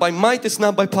 It's not by might, it's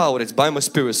not by power, it's by my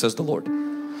spirit, says the Lord.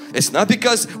 It's not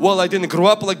because, well, I didn't grow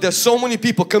up like that. So many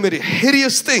people committed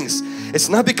hideous things. It's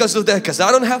not because of that, because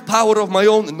I don't have power of my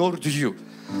own, nor do you.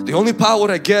 The only power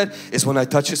I get is when I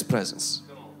touch His presence.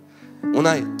 When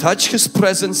I touch His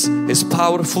presence, His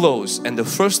power flows. And the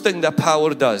first thing that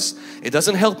power does, it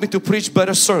doesn't help me to preach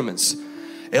better sermons.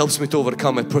 It helps me to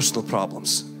overcome my personal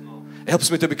problems. It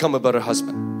helps me to become a better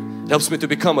husband. It helps me to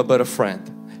become a better friend.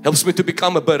 It helps me to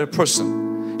become a better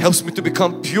person. It helps me to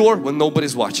become pure when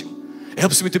nobody's watching. It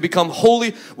helps me to become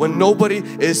holy when nobody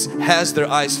has their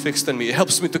eyes fixed on me. It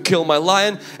helps me to kill my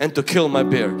lion and to kill my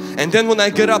bear. And then when I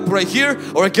get up right here,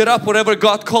 or I get up wherever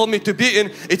God called me to be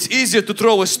in, it's easier to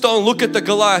throw a stone, look at the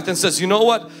Goliath and says, you know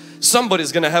what?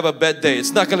 Somebody's gonna have a bad day.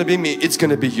 It's not gonna be me, it's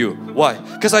gonna be you. Why?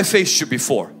 Because I faced you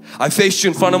before. I faced you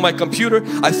in front of my computer.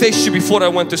 I faced you before I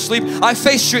went to sleep. I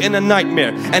faced you in a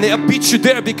nightmare. And I beat you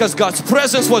there because God's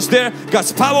presence was there.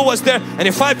 God's power was there. And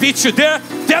if I beat you there,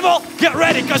 devil, get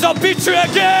ready because I'll beat you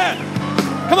again.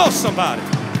 Come on, somebody.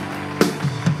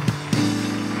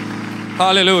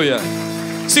 Hallelujah.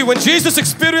 See, when Jesus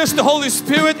experienced the Holy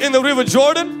Spirit in the River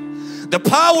Jordan, the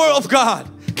power of God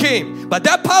came. But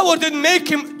that power didn't make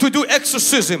Him to do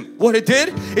exorcism. What it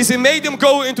did is it made Him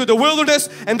go into the wilderness,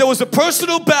 and there was a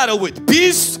personal battle with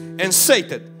beasts and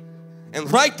Satan.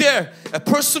 And right there, a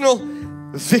personal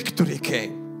victory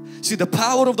came. See, the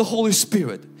power of the Holy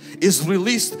Spirit is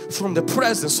released from the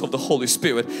presence of the Holy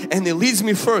Spirit, and it leads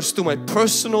me first to my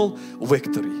personal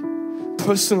victory.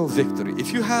 Personal victory.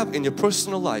 If you have in your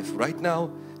personal life right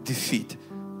now defeat,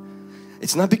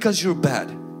 it's not because you're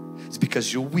bad, it's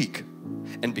because you're weak.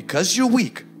 And because you're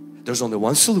weak, there's only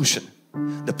one solution: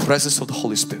 the presence of the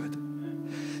Holy Spirit.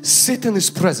 Sit in His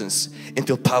presence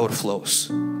until power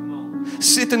flows.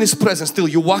 Sit in His presence till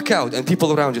you walk out and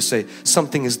people around you say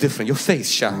something is different. Your face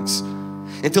shines.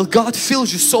 Until God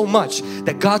fills you so much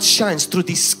that God shines through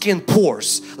these skin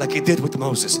pores like He did with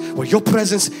Moses, where your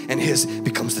presence and His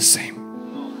becomes the same.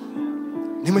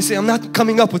 You may say, I'm not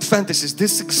coming up with fantasies.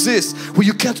 This exists where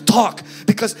you can't talk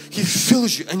because He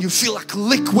fills you and you feel like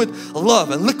liquid love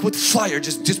and liquid fire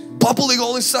just bubbling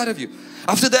all inside of you.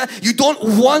 After that, you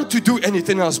don't want to do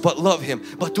anything else but love Him,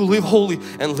 but to live holy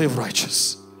and live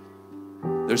righteous.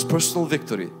 There's personal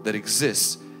victory that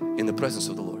exists in the presence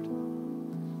of the Lord.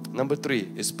 Number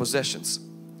 3 is possessions.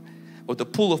 With the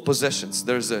pool of possessions,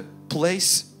 there's a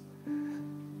place,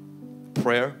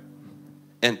 prayer,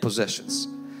 and possessions.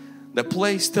 The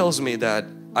place tells me that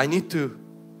I need to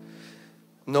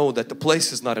know that the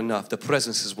place is not enough. The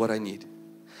presence is what I need.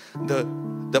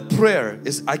 The prayer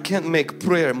is, I can't make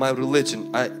prayer my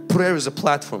religion. Prayer is a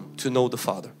platform to know the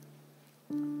Father.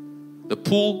 The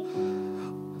pull,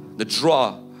 the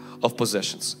draw of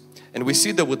possessions. And we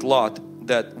see that with Lot,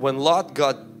 that when Lot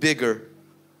got bigger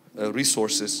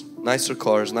resources, nicer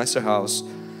cars, nicer house,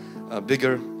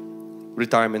 bigger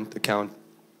retirement account,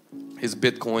 his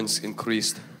bitcoins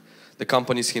increased. The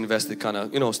companies he invested kind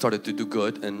of, started to do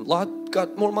good, and Lot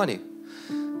got more money.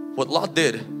 What Lot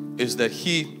did is that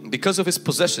he, because of his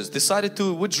possessions, decided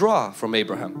to withdraw from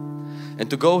Abraham and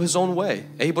to go his own way.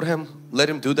 Abraham let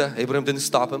him do that. Abraham didn't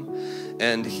stop him.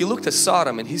 And he looked at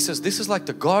Sodom and he says, this is like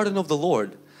the garden of the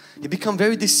Lord. He became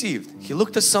very deceived. He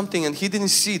looked at something and he didn't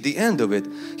see the end of it.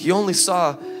 He only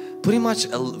saw pretty much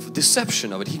a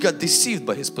deception of it. He got deceived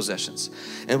by his possessions.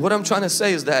 And what I'm trying to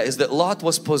say is that Lot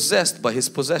was possessed by his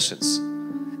possessions,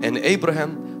 and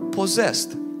Abraham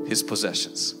possessed his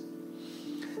possessions.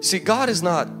 See, God is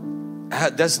not,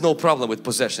 there's no problem with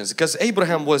possessions, because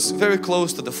Abraham was very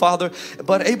close to the Father,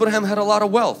 but Abraham had a lot of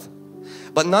wealth.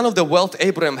 But none of the wealth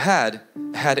Abraham had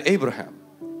Abraham.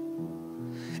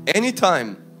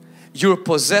 Anytime you're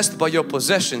possessed by your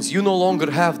possessions, you no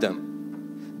longer have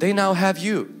them. They now have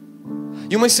you.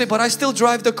 You may say, but I still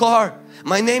drive the car.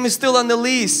 My name is still on the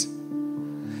lease.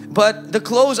 But the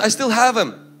clothes, I still have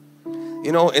them.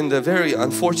 In the very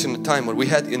unfortunate time where we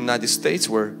had in the United States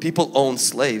where people owned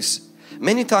slaves,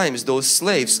 many times those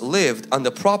slaves lived on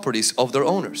the properties of their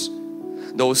owners.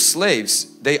 Those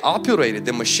slaves, they operated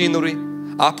the machinery,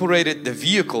 operated the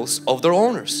vehicles of their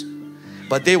owners.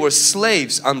 But they were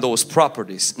slaves on those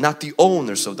properties, not the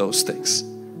owners of those things.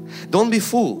 Don't be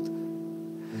fooled.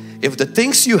 If the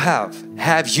things you have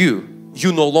you,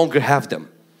 you no longer have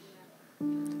them.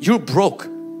 You're broke.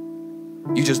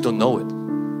 You just don't know it.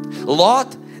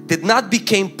 Lot did not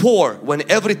become poor when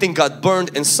everything got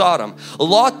burned in Sodom.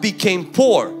 Lot became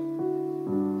poor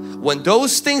when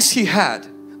those things he had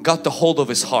got the hold of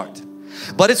his heart.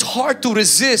 But it's hard to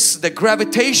resist the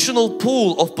gravitational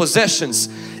pull of possessions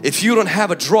if you don't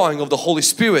have a drawing of the Holy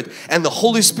Spirit and the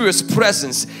Holy Spirit's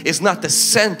presence is not the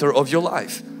center of your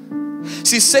life.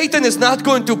 See, Satan is not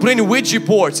going to bring Ouija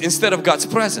boards instead of God's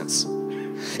presence.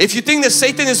 If you think that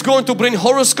Satan is going to bring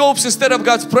horoscopes instead of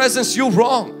God's presence, you're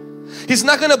wrong. He's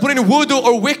not going to bring voodoo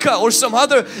or Wicca or some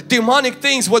other demonic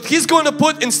things. What he's going to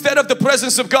put instead of the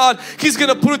presence of God, he's going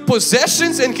to put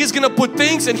possessions, and he's going to put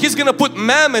things, and he's going to put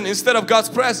mammon instead of God's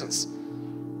presence.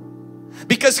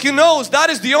 Because he knows that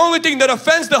is the only thing that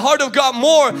offends the heart of God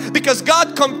more, because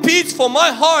God competes for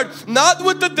my heart not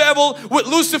with the devil, with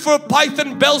Lucifer,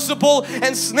 Python, Beelzebul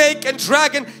and snake and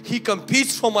dragon. He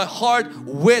competes for my heart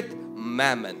with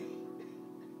mammon.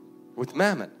 With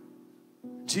mammon.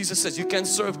 Jesus says you can't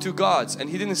serve two gods, and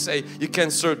He didn't say you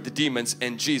can't serve the demons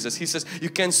and Jesus. He says you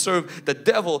can't serve the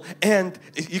devil and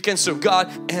you can serve God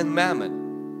and mammon.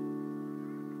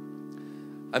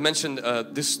 I mentioned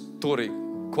this story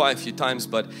quite a few times,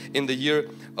 but in the year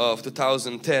of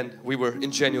 2010 we were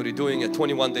in January doing a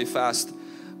 21-day fast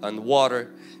on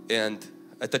water, and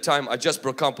at the time I just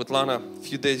broke up with Lana a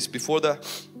few days before that,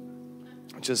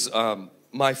 which is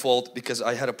my fault because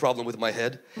I had a problem with my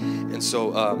head, and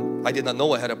so I did not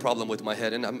know I had a problem with my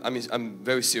head, and I'm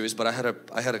very serious, but I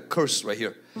had a curse right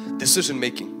here, decision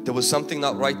making. There was something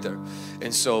not right there,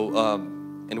 and so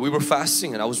and we were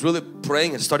fasting, and I was really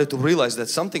praying and started to realize that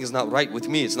something is not right with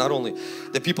me. It's not only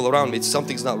the people around me, it's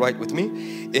something's not right with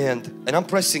me, and I'm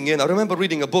pressing in. I remember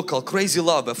reading a book called Crazy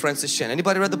Love by Francis Chan.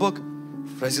 Anybody read the book?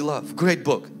 Crazy Love, great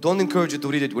book. Don't encourage you to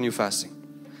read it when you're fasting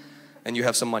and you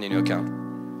have some money in your account.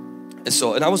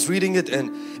 And I was reading it,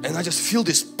 and I just feel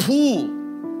this pull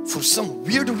for some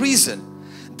weird reason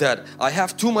that I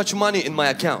have too much money in my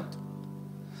account.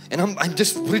 And I'm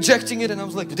just rejecting it, and I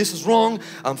was like, this is wrong.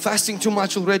 I'm fasting too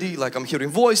much already. Like, I'm hearing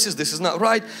voices. This is not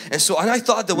right. And I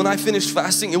thought that when I finished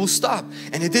fasting, it will stop.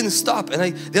 And it didn't stop.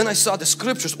 And then I saw the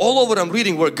scriptures all over I'm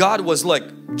reading where God was like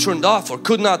turned off or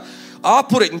could not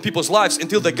operate in people's lives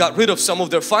until they got rid of some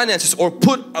of their finances or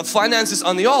put finances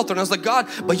on the altar. And I was like, God,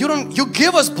 but you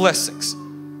give us blessings.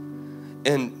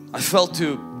 And I felt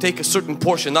to take a certain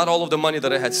portion, not all of the money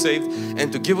that I had saved,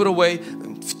 and to give it away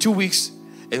in 2 weeks.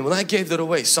 And when I gave that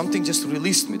away, something just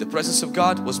released me. The presence of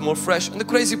God was more fresh. And the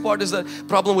crazy part is that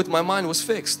problem with my mind was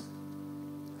fixed.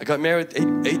 I got married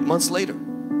eight months later,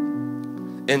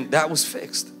 and that was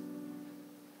fixed.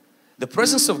 The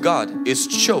presence of God is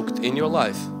choked in your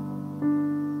life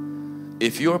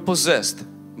if you are possessed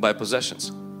by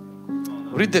possessions.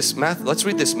 Read this, let's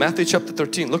read this, Matthew chapter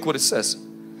 13. Look what it says.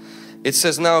 It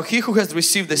says, now he who has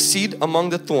received the seed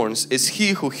among the thorns is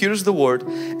he who hears the word,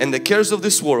 and the cares of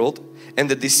this world and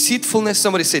the deceitfulness,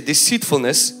 somebody say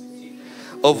deceitfulness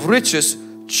of riches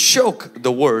choke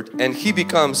the word, and he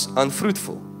becomes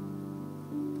unfruitful.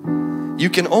 You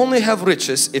can only have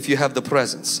riches if you have the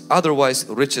presence, otherwise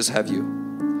riches have you.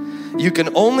 You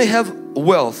can only have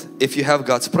wealth if you have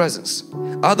God's presence,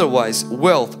 otherwise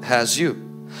wealth has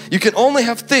you. You can only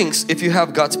have things if you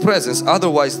have God's presence,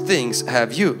 otherwise things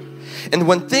have you. And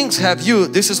when things have you,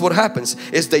 this is what happens,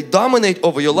 is they dominate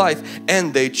over your life,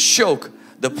 and they choke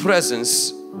the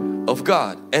presence of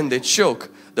God, and they choke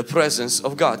the presence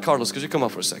of God. Carlos, could you come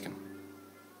up for a second?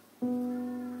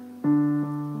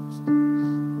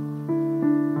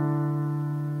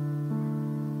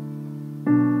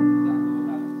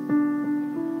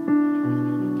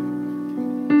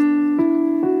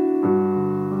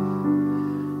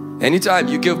 Anytime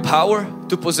you give power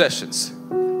to possessions,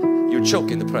 you're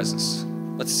choking the presence.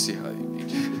 Let's see how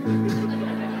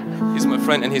he's my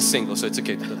friend and he's single, so it's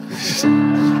okay to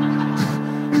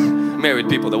married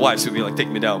people, the wives will be like, take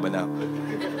me down by now.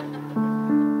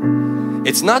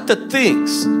 It's not the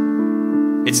things.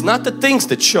 It's not the things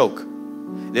that choke.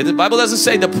 The Bible doesn't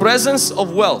say the presence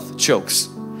of wealth chokes.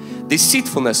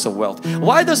 Deceitfulness of wealth.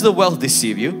 Why does the wealth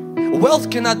deceive you? Wealth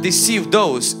cannot deceive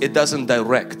those it doesn't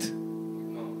direct,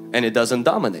 and it doesn't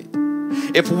dominate.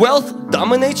 If wealth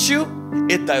dominates you,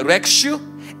 it directs you,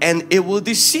 and it will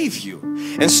deceive you.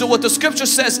 And so what the scripture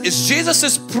says is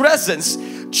Jesus's presence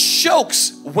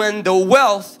chokes when the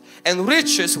wealth and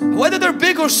riches, whether they're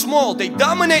big or small, they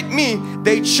dominate me,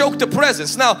 they choke the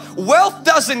presence. Now, wealth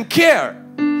doesn't care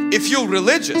if you're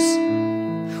religious.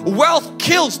 Wealth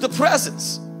kills the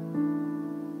presence.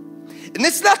 And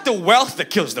it's not the wealth that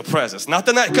kills the presence, not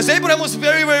the, because Abraham was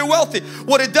very, very wealthy.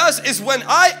 What it does is when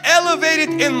I elevate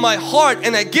it in my heart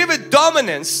and I give it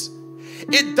dominance,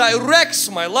 it directs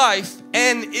my life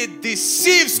and it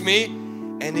deceives me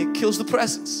and it kills the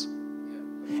presence.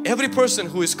 Every person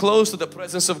who is close to the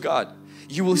presence of God,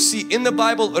 you will see in the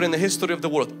Bible or in the history of the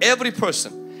world, every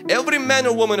person, every man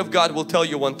or woman of God will tell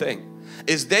you one thing,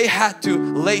 is they had to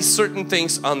lay certain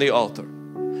things on the altar.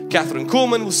 Catherine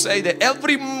Kuhlman will say that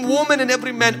every woman and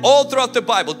every man all throughout the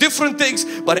Bible, different things,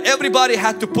 but everybody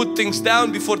had to put things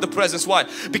down before the presence. Why?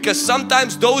 Because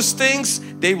sometimes those things,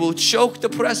 they will choke the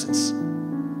presence.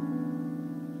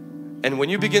 And when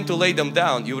you begin to lay them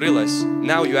down, you realize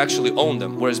now you actually own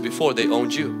them, whereas before they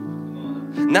owned you.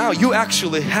 Now you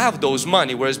actually have those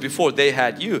money, whereas before they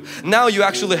had you. Now you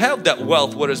actually have that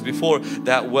wealth, whereas before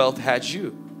that wealth had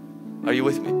you. Are you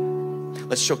with me?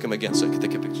 Let's choke him again so I can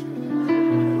take a picture.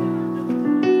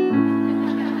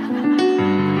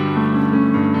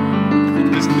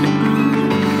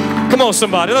 Come on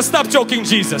somebody, let's stop choking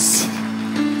Jesus.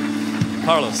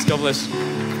 Carlos, God bless you.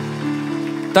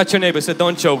 Touch your neighbor, say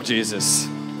don't choke Jesus.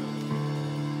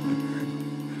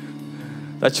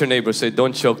 Touch your neighbor, say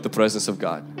don't choke the presence of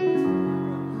God.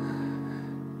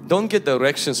 Don't get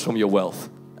directions from your wealth.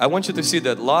 I want you to see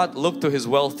that Lot looked to his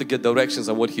wealth to get directions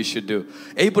on what he should do.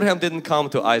 Abraham didn't come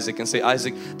to Isaac and say,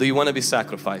 Isaac, do you want to be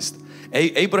sacrificed?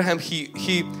 Abraham,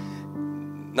 he,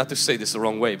 not to say this the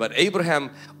wrong way, but Abraham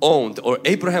owned, or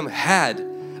Abraham had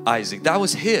Isaac. That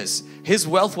was his. His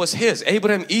wealth was his.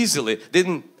 Abraham easily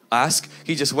didn't ask.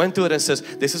 He just went to it and says,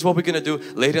 this is what we're going to do,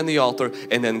 lay it on the altar,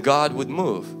 and then God would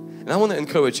move. And I want to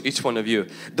encourage each one of you,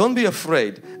 don't be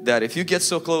afraid that if you get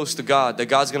so close to God that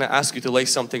God's going to ask you to lay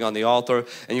something on the altar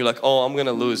and you're like, oh, I'm going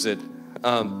to lose it.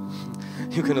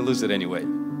 You're going to lose it anyway.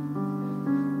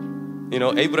 You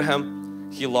know,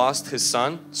 Abraham, he lost his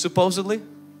son supposedly.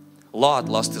 Lot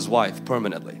lost his wife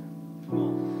permanently.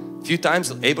 A few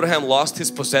times Abraham lost his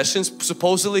possessions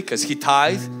supposedly because he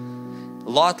tithed.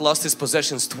 Lot lost his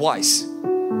possessions twice,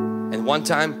 and one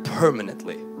time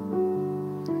permanently.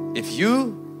 If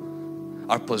you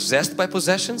are possessed by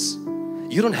possessions,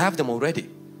 you don't have them already.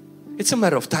 It's a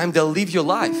matter of time they'll leave your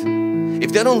life.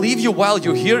 If they don't leave you while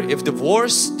you're here, if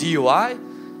divorce, DUI,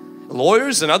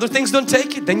 lawyers and other things don't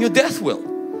take it, then your death will.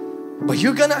 But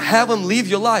you're gonna have them leave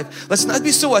your life. Let's not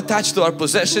be so attached to our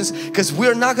possessions, because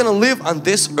we're not gonna live on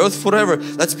this earth forever.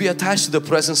 Let's be attached to the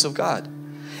presence of God.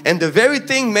 And the very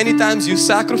thing many times you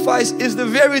sacrifice is the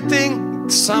very thing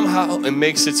somehow it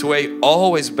makes its way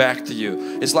always back to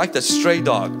you. It's like that stray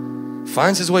dog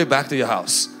finds its way back to your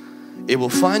house. It will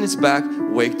find its back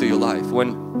way to your life. When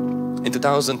in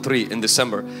 2003 in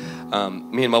December,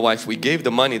 me and my wife, we gave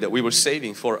the money that we were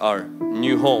saving for our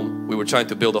new home. We were trying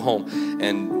to build a home,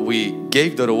 and we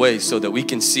gave that away so that we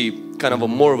can see kind of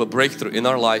more of a breakthrough in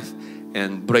our life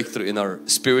and breakthrough in our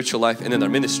spiritual life and in our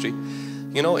ministry.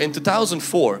 You know, in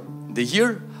 2004, the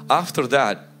year after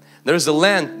that, there's a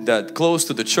land that close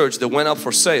to the church that went up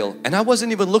for sale, and I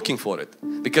wasn't even looking for it,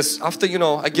 because after, you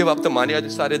know, I gave up the money, I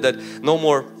decided that no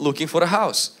more looking for a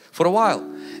house for a while.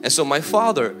 And so my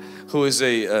father, who is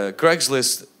a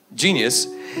Craigslist genius,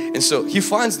 and so he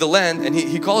finds the land and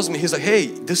he calls me, he's like, hey,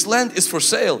 this land is for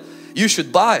sale, you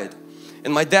should buy it.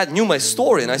 And my dad knew my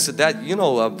story, and I said, Dad, you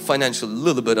know, I'm financially a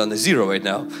little bit on the zero right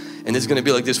now, and it's gonna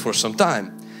be like this for some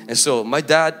time. And so my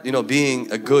dad, you know,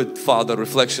 being a good father,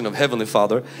 reflection of Heavenly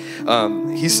Father,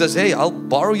 he says, hey, I'll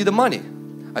borrow you the money.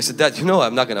 I said, Dad, you know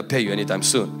I'm not gonna pay you anytime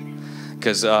soon,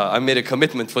 because I made a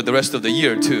commitment for the rest of the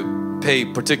year to pay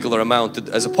particular amount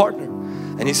as a partner.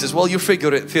 And he says, well, you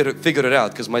figure it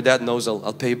out, because my dad knows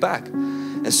I'll pay you back.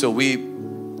 And so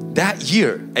that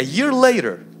year, a year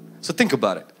later, so think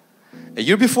about it. A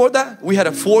year before that, we had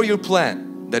a 4-year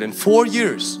plan that in 4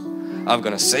 years, I'm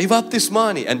gonna save up this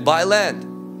money and buy land.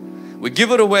 We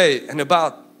give it away, and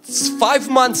about 5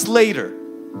 months later,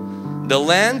 the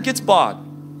land gets bought.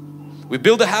 We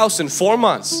build a house in 4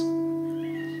 months.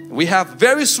 We have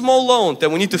very small loan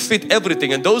that we need to fit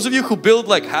everything. And those of you who build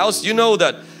like house, you know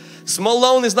that small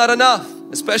loan is not enough,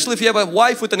 especially if you have a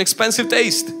wife with an expensive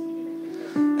taste.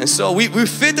 And so we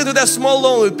fit into that small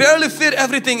loan. We barely fit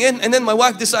everything in, and then my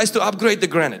wife decides to upgrade the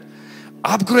granite,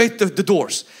 upgrade the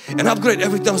doors, and upgrade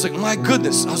everything. I was like, my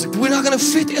goodness. I was like, we're not gonna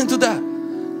fit into that.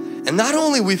 And not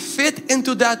only we fit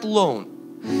into that loan,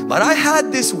 but I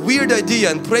had this weird idea,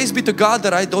 and praise be to God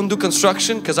that I don't do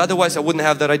construction, because otherwise I wouldn't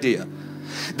have that idea.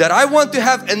 That I want to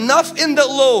have enough in the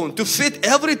loan to fit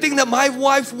everything that my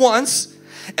wife wants,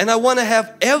 and I want to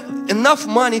have enough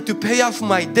money to pay off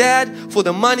my dad for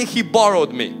the money he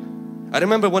borrowed me. I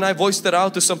remember when I voiced it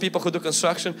out to some people who do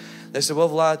construction, they said, well,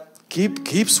 Vlad,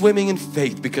 keep swimming in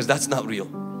faith, because that's not real.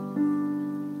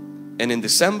 And in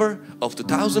December of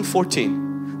 2014,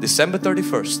 December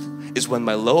 31st is when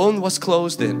my loan was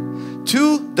closed in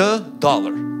to the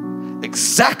dollar.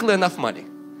 Exactly enough money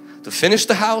to finish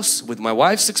the house with my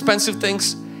wife's expensive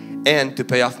things and to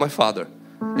pay off my father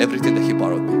everything that he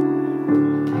borrowed me.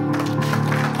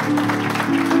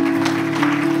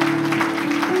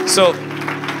 So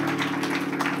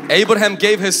Abraham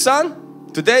gave his son.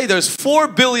 Today there's 4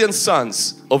 billion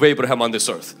sons of Abraham on this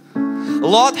earth.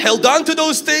 Lot held on to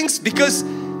those things because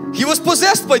he was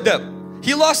possessed by them.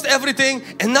 He lost everything,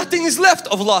 and nothing is left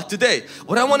of Lot today.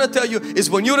 What I want to tell you is,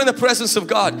 when you're in the presence of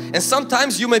God, and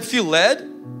sometimes you may feel led,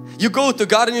 you go to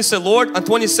God and you say, Lord, on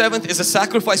 27th is a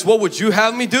sacrifice. What would you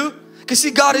have me do? Because see,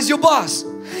 God is your boss.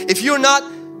 If you're not,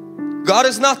 God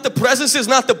is not, the presence is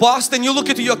not the boss, then you look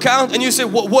into your account and you say,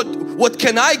 what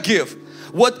can I give?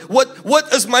 What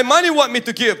does my money want me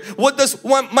to give? What does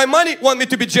my money want me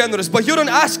to be generous? But you don't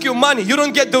ask your money. You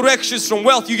don't get directions from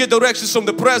wealth. You get directions from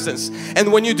the presence.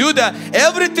 And when you do that,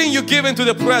 everything you give into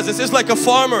the presence is like a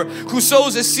farmer who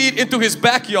sows a seed into his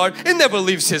backyard. It never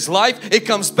leaves his life. It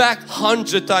comes back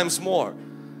 100 times more.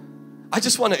 I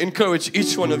just want to encourage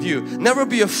each one of you, never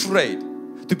be afraid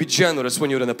to be generous when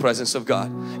you're in the presence of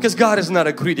God. Because God is not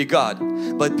a greedy God.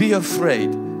 But be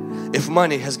afraid if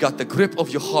money has got the grip of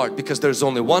your heart, because there's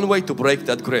only one way to break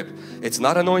that grip. It's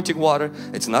not anointing water,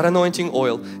 it's not anointing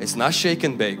oil, it's not shake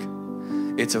and bake.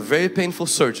 It's a very painful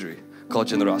surgery called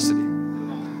generosity.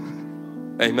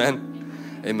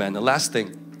 Amen. Amen. The last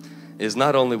thing is,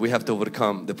 not only we have to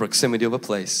overcome the proximity of a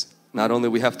place, not only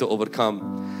we have to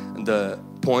overcome the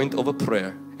point of a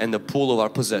prayer and the pool of our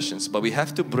possessions, but we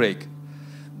have to break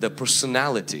the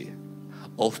personality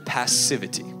of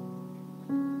passivity.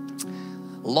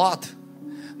 Lot,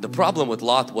 the problem with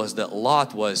Lot was that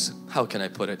Lot was, how can I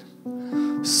put it,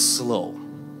 slow.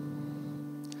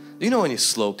 Do you know any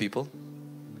slow people?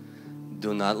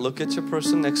 Do not look at your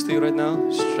person next to you right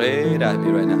now, straight at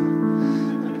me right now.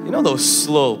 You know those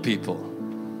slow people,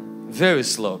 very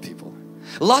slow people.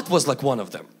 Lot was like one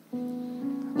of them.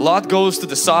 Lot goes to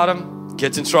the Sodom,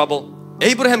 gets in trouble.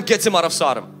 Abraham gets him out of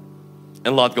Sodom,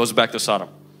 and Lot goes back to Sodom.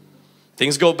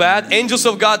 Things go bad, angels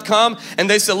of God come and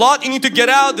they say, Lot, you need to get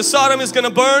out, the Sodom is gonna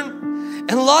burn.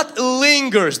 And Lot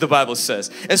lingers, the Bible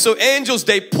says. And so angels,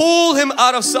 they pull him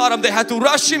out of Sodom. They had to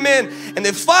rush him in, and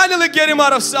they finally get him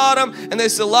out of Sodom. And they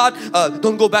say, Lot,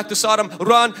 don't go back to Sodom,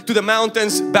 run to the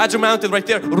mountains, Badger Mountain right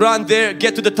there, run there,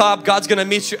 get to the top, God's gonna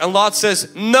meet you. And Lot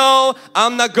says, no,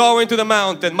 I'm not going to the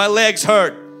mountain, my legs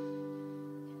hurt.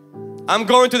 I'm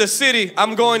going to the city.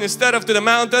 I'm going, instead of to the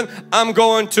mountain, I'm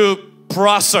going to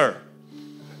Prosser.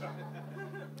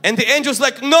 And the angel's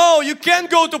like, no, you can't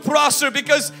go to Prosser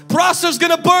because Prosser's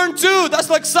gonna burn too. That's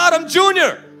like Sodom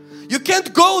Jr. You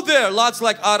can't go there. Lot's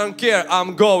like, I don't care,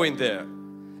 I'm going there.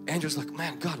 Angel's like,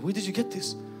 man, God, where did you get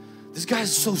this? This guy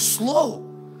is so slow.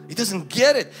 He doesn't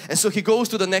get it. And so he goes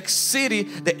to the next city.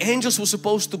 The angels were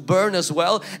supposed to burn as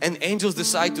well, and angels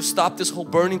decide to stop this whole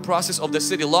burning process of the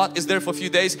city. Lot is there for a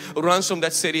few days, runs from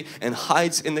that city and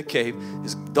hides in the cave.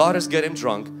 His daughters get him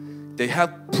drunk. They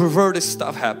have perverted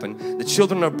stuff happen. The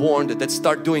children are born that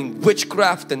start doing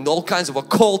witchcraft and all kinds of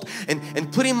occult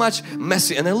and pretty much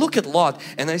messy. And I look at Lot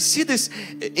and I see this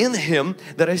in him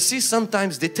that I see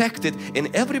sometimes detected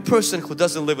in every person who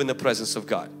doesn't live in the presence of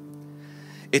God.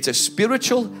 It's a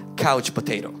spiritual couch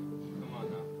potato.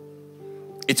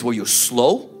 It's where you're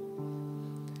slow,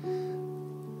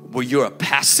 where you're a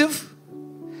passive,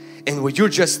 and where you're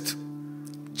just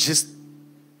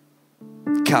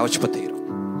couch potato.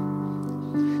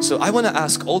 So I want to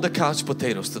ask all the couch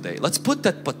potatoes today, let's put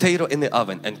that potato in the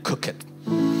oven and cook it.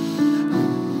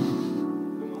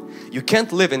 You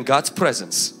can't live in God's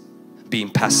presence being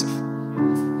passive.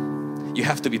 You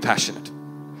have to be passionate.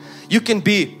 You can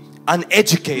be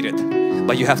uneducated,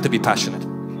 but you have to be passionate.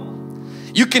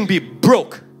 You can be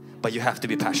broke, but you have to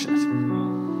be passionate.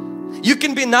 You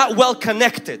can be not well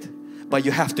connected, but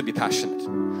you have to be passionate.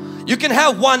 You can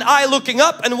have one eye looking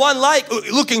up and one eye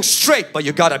looking straight, but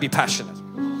you gotta be passionate.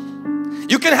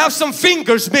 You can have some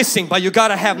fingers missing, but you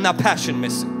gotta have not passion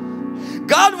missing.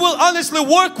 God will honestly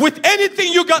work with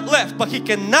anything you got left, but He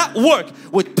cannot work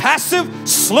with passive,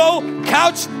 slow,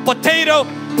 couch potato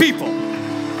people.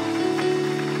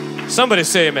 Somebody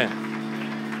say amen.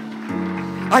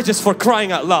 I just, for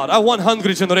crying out loud, I want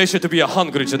Hungry Generation to be a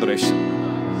hungry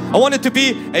generation. I want it to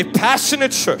be a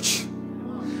passionate church.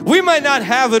 We might not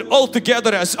have it all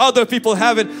together as other people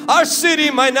have it. Our city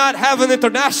might not have an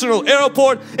international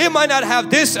airport. It might not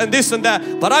have this and this and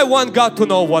that. But I want God to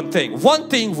know one thing. One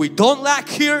thing we don't lack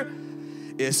here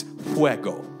is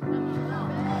fuego.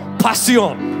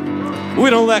 Pasión. We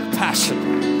don't lack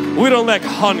passion. We don't lack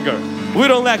hunger. We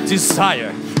don't lack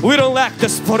desire. We don't lack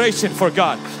desperation for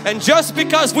God. And just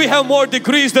because we have more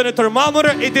degrees than a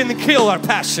thermometer, it didn't kill our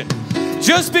passion.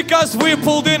 Just because we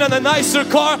pulled in on a nicer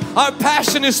car, our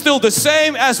passion is still the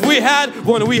same as we had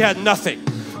when we had nothing.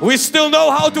 We still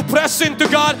know how to press into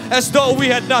God as though we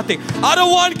had nothing. I don't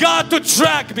want God to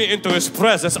drag me into His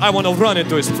presence. I want to run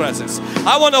into His presence.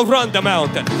 I want to run the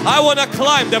mountain. I want to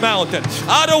climb the mountain.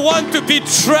 I don't want to be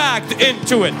dragged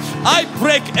into it. I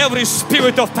break every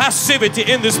spirit of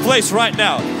passivity in this place right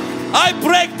now. I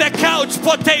break the couch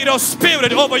potato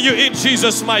spirit over you in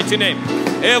Jesus' mighty name.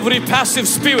 Every passive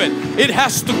spirit, it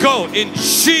has to go in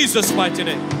Jesus' mighty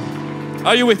name.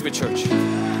 Are you with me, church?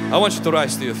 I want you to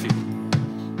rise to your feet.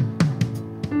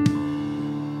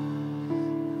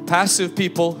 Passive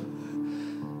people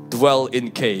dwell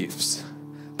in caves.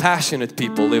 Passionate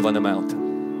people live on a mountain.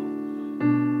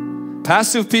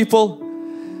 Passive people,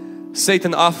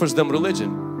 Satan offers them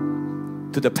religion.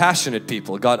 To the passionate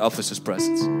people, God offers His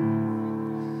presence.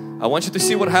 I want you to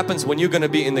see what happens when you're going to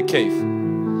be in the cave.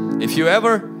 If you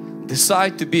ever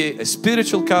decide to be a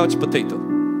spiritual couch potato,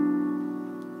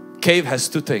 cave has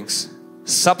two things: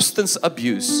 substance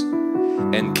abuse,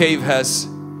 and cave has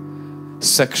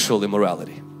sexual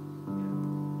immorality.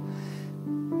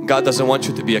 God doesn't want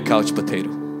you to be a couch potato.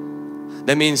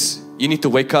 That means you need to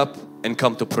wake up and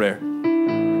come to prayer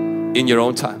in your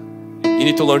own time. You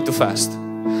need to learn to fast.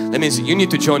 That means you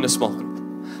need to join a small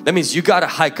group. That means you got to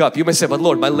hike up. You may say, but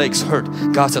Lord, my legs hurt.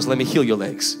 God says, let me heal your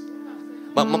legs.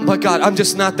 But God, I'm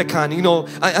just not the kind, you know,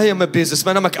 I am a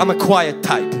businessman. I'm a quiet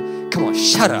type. Come on,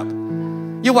 shut up.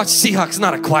 You watch Seahawks,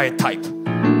 not a quiet type.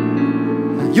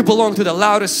 You belong to the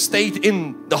loudest state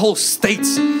in the whole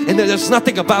states, and there's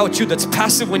nothing about you that's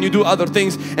passive when you do other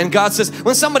things. And God says,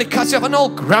 when somebody cuts you off, an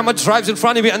old grandma drives in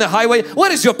front of you on the highway,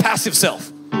 what is your passive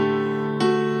self?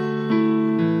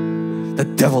 The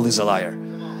devil is a liar.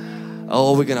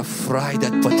 Oh, we're gonna fry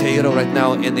that potato right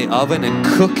now in the oven and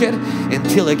cook it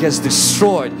until it gets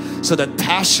destroyed. So that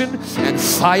passion and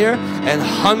fire and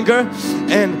hunger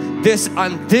and this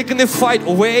undignified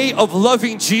way of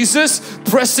loving Jesus,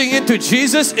 pressing into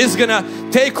Jesus, is gonna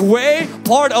take away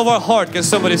part of our heart. Can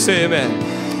somebody say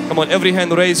amen? Come on, every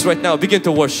hand raised right now. Begin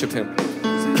to worship Him.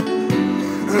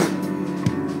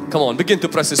 Come on, begin to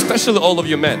press, especially all of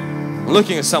you men. I'm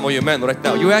looking at some of you men right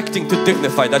now. You're acting too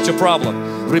dignified. That's your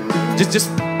problem. Just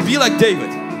be like David.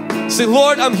 Say,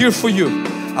 Lord, I'm here for you.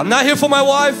 I'm not here for my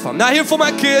wife. I'm not here for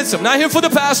my kids. I'm not here for the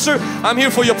pastor. I'm here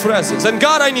for your presence. And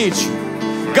God, I need you.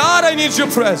 God, I need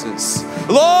your presence.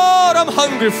 Lord, I'm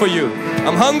hungry for you.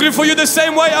 I'm hungry for you the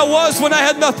same way I was when I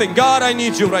had nothing. God, I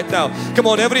need you right now. Come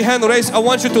on, every hand raised. I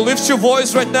want you to lift your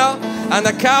voice right now. On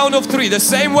the count of 3. The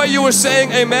same way you were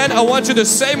saying amen, I want you the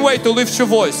same way to lift your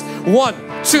voice. 1,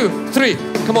 2, 3.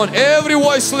 Come on, every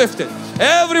voice lifted.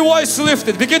 Every voice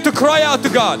lifted. Begin to cry out to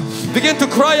God. Begin to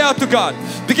cry out to God.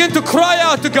 Begin to cry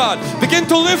out to God. Begin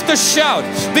to lift a shout.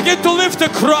 Begin to lift a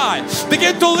cry.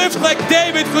 Begin to lift like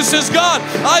David, who says, God,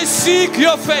 I seek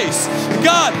your face.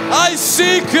 God, I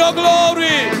seek your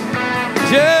glory.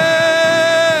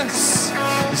 Yes.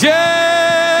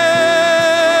 Yes.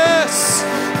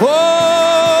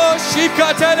 Oh,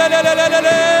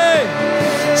 shikatelelelelele.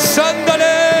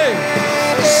 Sandale.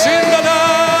 Shindala.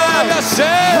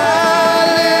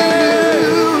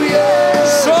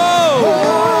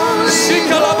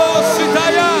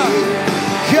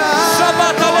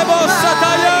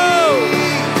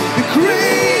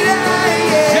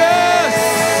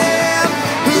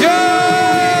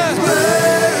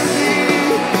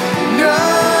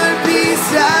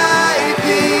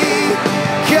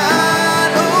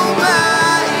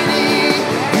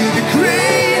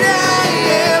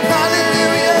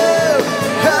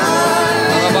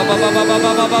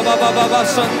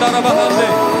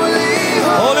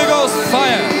 Holy Ghost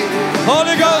fire,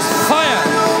 Holy Ghost fire,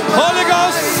 Holy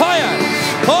Ghost fire,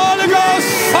 Holy Ghost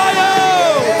fire.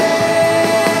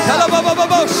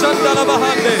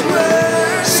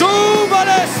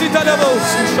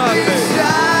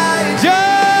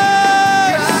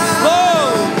 Yes,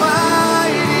 Lord.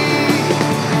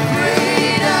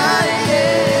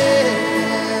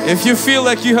 If you feel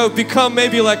like you have become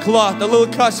maybe like Lot, a little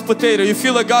crushed potato, you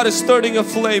feel like God is starting a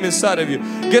flame inside of you,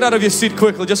 get out of your seat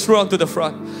quickly, just run to the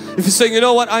front. If you're saying, you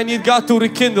know what, I need God to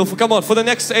rekindle, come on, for the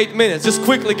next 8 minutes, just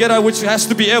quickly get out, which has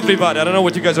to be everybody. I don't know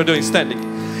what you guys are doing standing.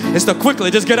 It's not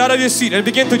quickly, just get out of your seat and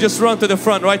begin to just run to the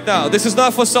front right now. This is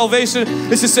not for salvation.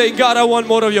 This is saying, God, I want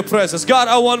more of your presence. God,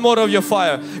 I want more of your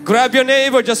fire. Grab your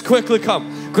neighbor, just quickly come.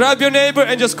 Grab your neighbor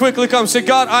and just quickly come. Say,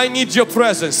 God, I need your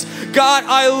presence. God,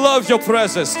 I love your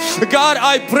presence. God,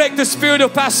 I break the spirit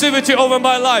of passivity over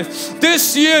my life.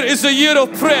 This year is the year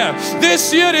of prayer.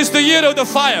 This year is the year of the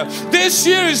fire. This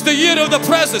year is the year of the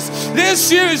presence.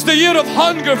 This year is the year of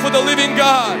hunger for the living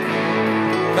God.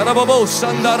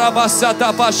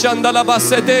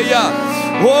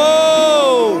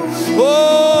 Whoa!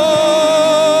 Whoa!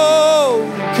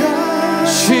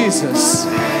 Jesus!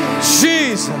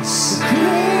 Jesus! Come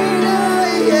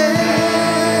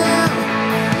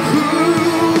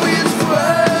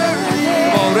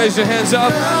on, raise your hands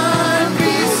up.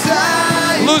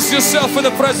 Lose yourself in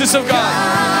the presence of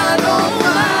God.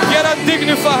 Get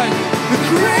undignified.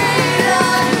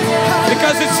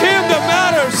 Because it's Him that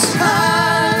matters.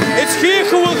 It's He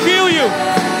who will heal you.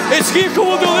 It's He who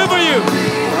will deliver you.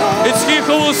 It's He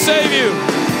who will save you.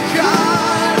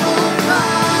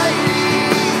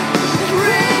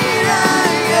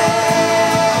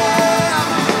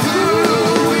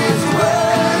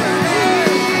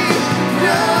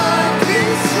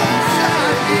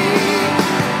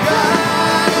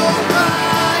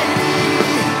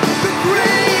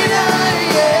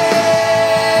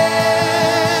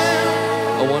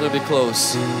 I want to be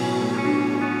close.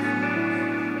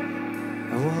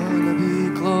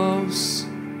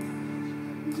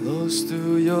 Close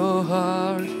to your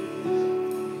heart.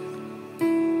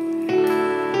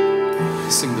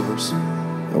 Sing the verse.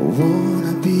 I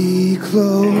wanna be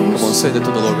close. Come on, say that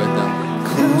to the Lord right now.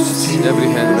 Ghost. Every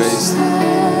hand raised.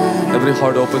 Every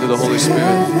heart open to the Holy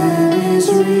Spirit.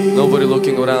 Nobody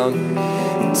looking around.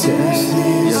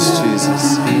 Yes,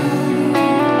 Jesus. I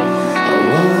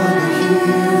want to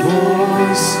hear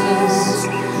voices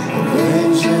of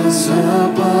angels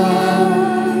above,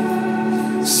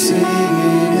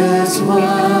 singing as one.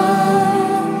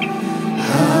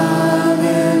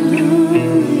 Hallelujah.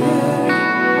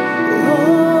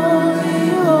 Holy,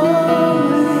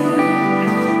 holy,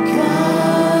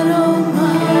 God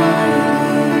Almighty,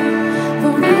 the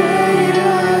great I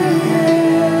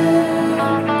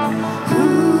am. Who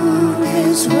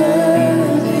is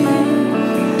worthy?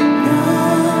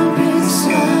 None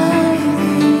beside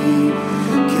thee.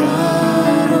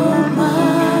 God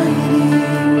Almighty,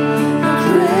 the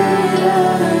great I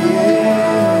am.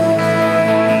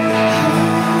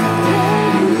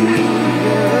 Hallelujah.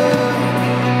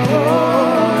 Holy,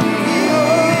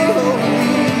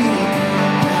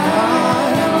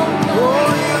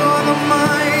 holy, you are the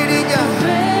mighty God.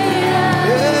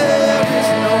 There is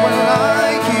no one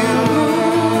like you.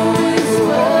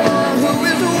 Who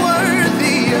is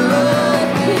worthy of love?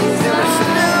 There is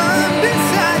none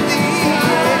beside thee.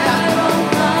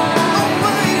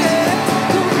 Almighty.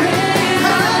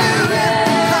 Hallelujah.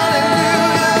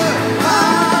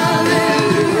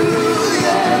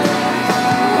 Hallelujah.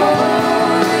 Hallelujah.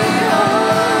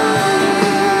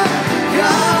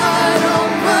 God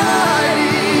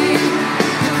Almighty,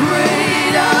 the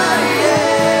great I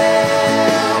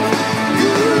am.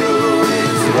 You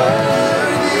is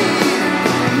worthy,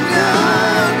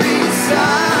 none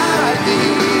beside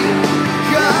thee.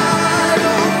 God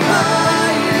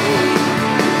Almighty,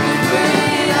 the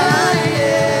great I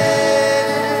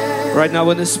am. Right now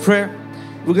in this prayer,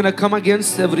 we're going to come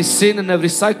against every sin and every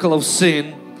cycle of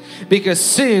sin, because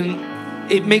sin,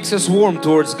 it makes us warm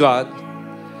towards God.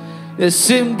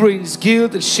 Sin brings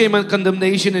guilt and shame and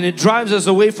condemnation, and it drives us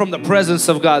away from the presence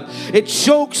of God. It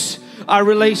chokes our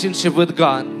relationship with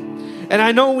God. And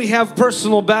I know we have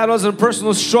personal battles and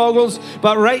personal struggles,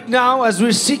 but right now as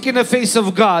we're seeking the face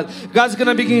of God, God's going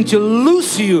to begin to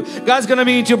loose you. God's going to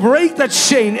begin to break that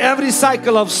chain, every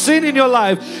cycle of sin in your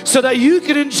life, so that you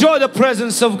can enjoy the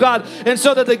presence of God, and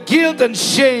so that the guilt and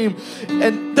shame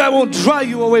and that won't drive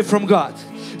you away from God.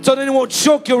 So that it won't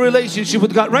choke your relationship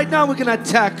with God. Right now we're going to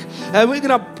attack and we're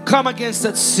going to come against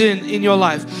that sin in your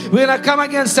life. We're going to come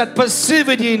against that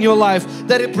passivity in your life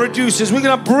that it produces. We're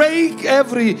going to break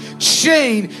every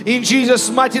chain in Jesus'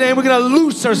 mighty name. We're going to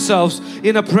loose ourselves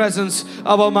in the presence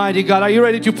of Almighty God. Are you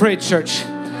ready to pray, church?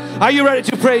 Are you ready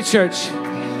to pray, church?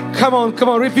 Come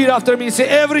on, repeat after me. Say,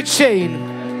 every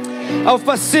chain of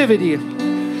passivity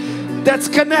that's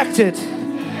connected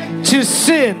to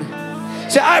sin,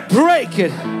 say, I break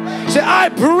it. Say, I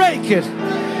break it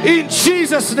in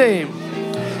Jesus' name.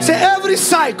 Say, every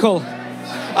cycle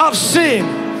of sin,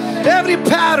 every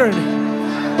pattern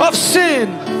of sin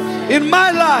in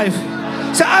my life,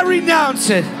 say, I renounce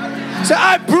it. Say,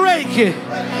 I break it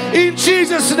in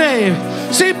Jesus' name.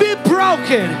 Say, be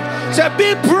broken. Say,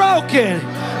 be broken.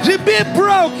 Say, be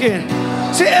broken.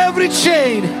 Say, every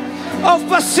chain of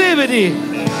passivity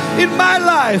in my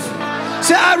life,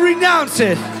 say, I renounce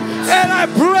it. And I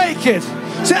break it.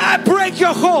 Say, I break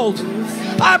your hold.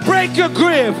 I break your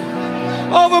grip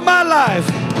over my life.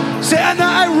 Say, and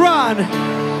I run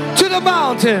to the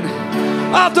mountain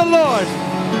of the Lord.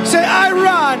 Say, I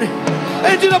run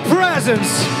into the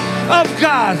presence of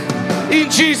God in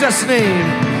Jesus'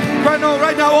 name.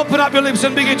 Right now, open up your lips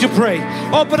and begin to pray.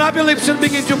 Open up your lips and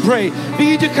begin to pray.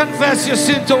 Begin to confess your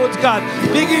sin towards God.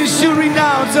 Begin to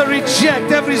renounce and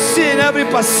reject every sin, every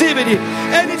passivity,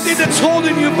 anything that's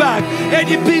holding you back,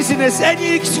 any busyness,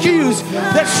 any excuse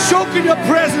that's choking your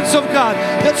presence of God,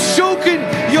 that's choking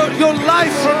your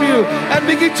life from you, and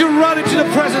begin to run into the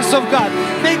presence of God.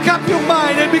 Make up your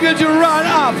mind and begin to run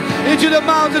up into the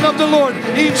mountain of the Lord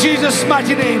in Jesus'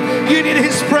 mighty name. You need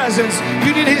His presence.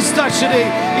 You need His touch today.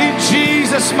 In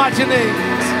Jesus' mighty name.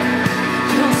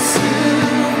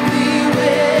 Consume me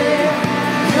with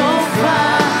your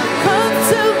fire.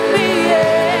 Consume me,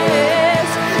 yes.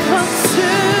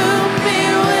 Consume me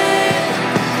with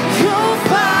your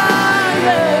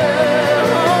fire.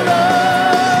 Oh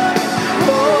Lord,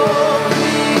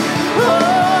 holy,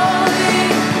 holy,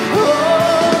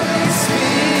 Holy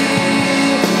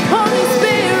Spirit, Holy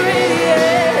Spirit,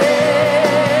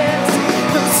 yes.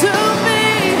 Consume me,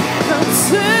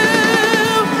 consume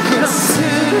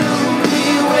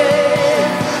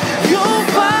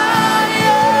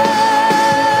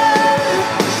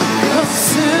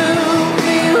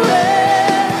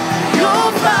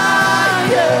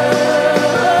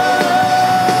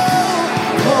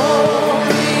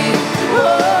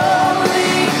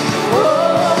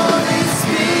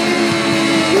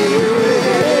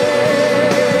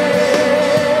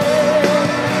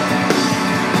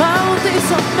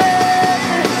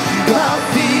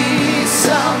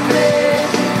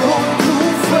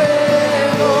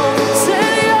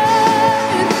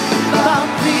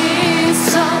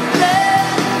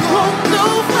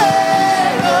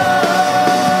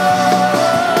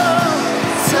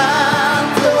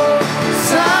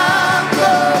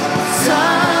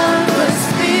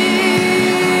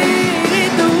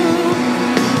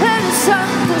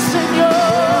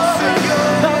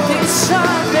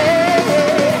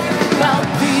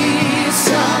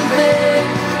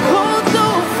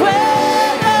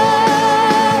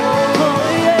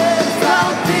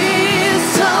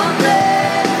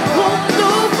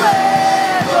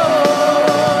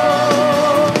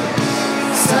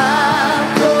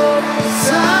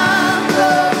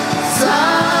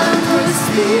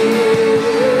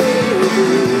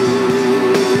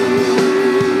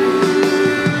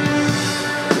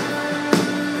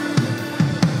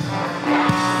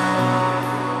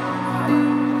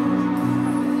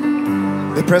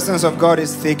presence of God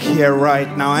is thick here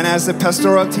right now. And as the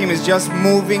pastoral team is just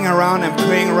moving around and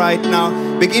praying right now,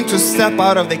 begin to step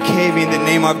out of the cave in the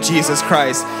name of Jesus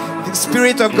Christ. The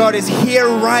Spirit of God is here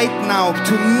right now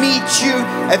to meet you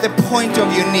at the point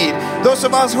of your need. Those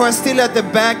of us who are still at the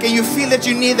back and you feel that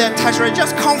you need that touch, right,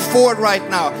 just come forward right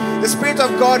now. The Spirit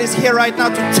of God is here right now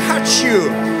to touch you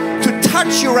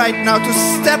right now, to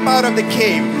step out of the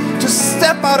cave, to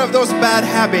step out of those bad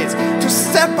habits, to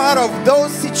step out of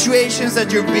those situations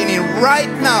that you've been in right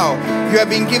now. You have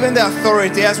been given the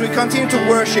authority. As we continue to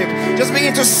worship, just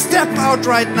begin to step out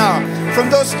right now from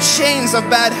those chains of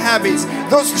bad habits,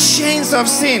 those chains of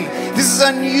sin. This is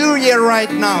a new year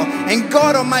right now, and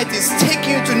God Almighty is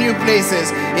taking you to new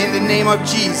places in the name of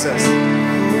Jesus.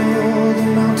 Oh, the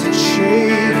mountain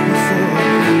shake before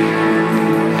you.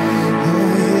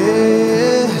 Oh,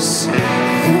 yes.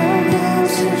 The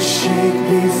mountain shake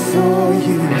before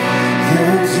you. The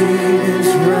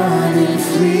demons run and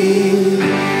flee.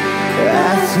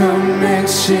 At the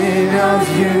mention of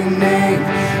your name,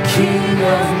 King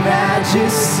of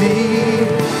Majesty,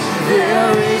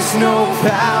 there is no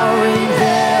power in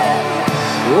hell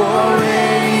or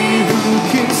any who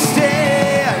can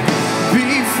stand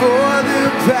before the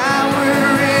power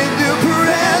in the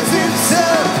presence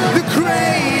of the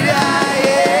great I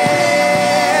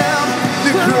am,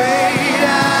 the great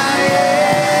I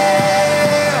am,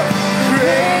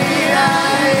 great I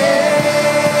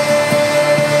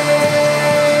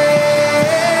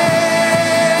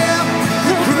am,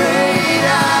 the great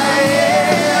I am,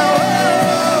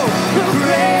 oh, the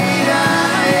great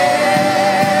I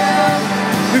am,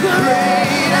 the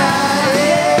great I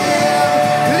am.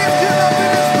 Lift it up in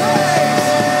this place.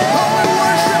 Oh, we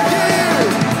worship you.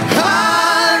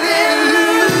 Hallelujah.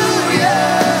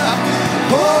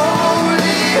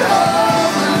 Holy,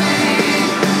 holy,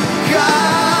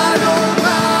 God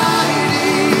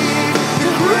Almighty, the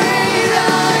great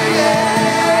I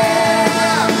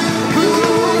am. Who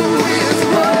is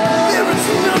one? There is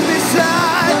none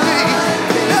beside me.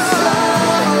 No.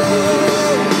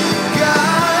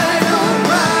 God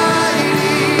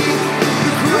Almighty,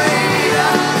 the great I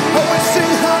am. Oh, we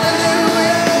sing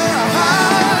hallelujah,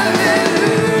 hallelujah.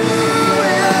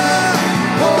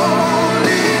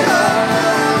 Holy, holy,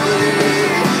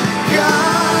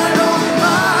 God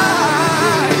Almighty,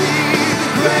 the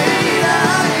great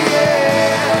I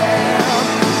am.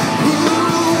 Who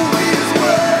is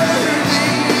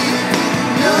worthy?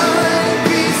 None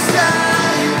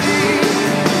beside thee.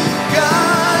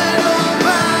 God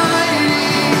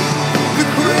Almighty, the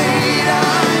great I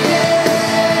am.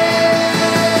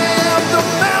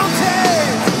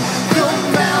 The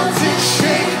mountains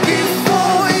shake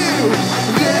before you.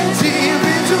 The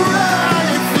demons run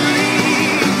and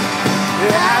flee.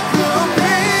 At the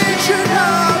mention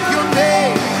of your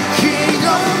name, King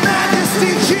of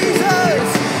Majesty, Jesus,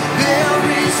 there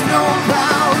is no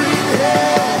power in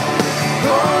hell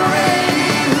or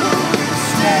any who can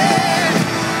stand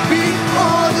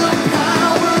before the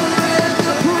power and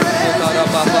the presence.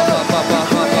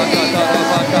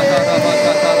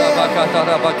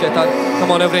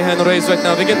 Come on, every hand raised right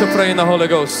now. Begin to pray in the Holy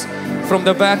Ghost. From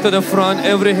the back to the front,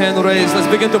 every hand raised. Let's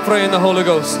begin to pray in the Holy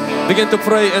Ghost. Begin to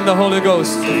pray in the Holy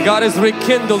Ghost. God is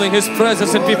rekindling His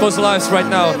presence in people's lives right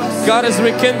now. God is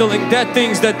rekindling dead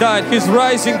things that died. He's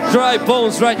rising dry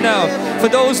bones right now. For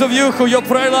those of you who your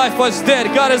prayer life was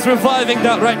dead, God is reviving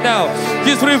that right now.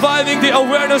 He's reviving the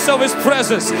awareness of His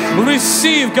presence.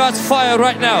 Receive God's fire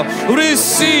right now.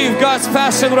 Receive God's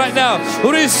passion right now.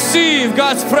 Receive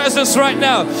God's presence right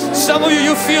now. Some of you,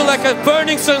 you feel like a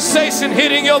burning sensation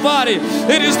hitting your body.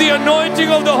 It is the anointing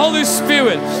of the Holy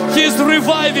Spirit. He's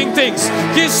reviving things.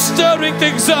 He's stirring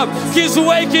things up. He's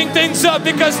waking things up,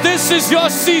 because this is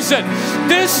your season.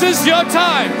 This is your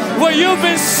time where you've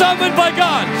been summoned by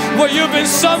God. Where you've been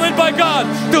summoned by God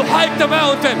to hike the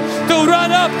mountain, to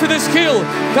run up to this hill.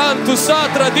 Cantu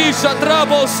satra disha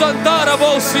trabo santara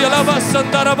bosi alava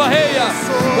santara baheya.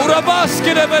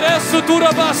 Urabaski reveresu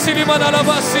turabasi limana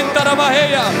lavasi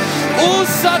tarabaheya.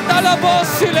 Usatala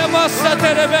bosi le massa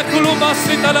terebekulu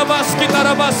masi talabaski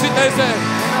tarabasi teze.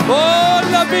 Oh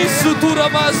la bisu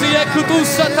turabasi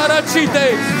ekutusa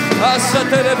tarachite. Asa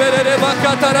terebere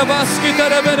bakatarabaski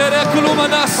terebere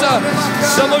kulumanasa.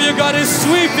 Some of you, God is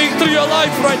sweeping through your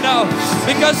life right now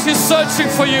because He's searching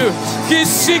for you. He's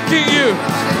seeking you.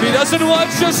 He doesn't want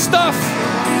your stuff.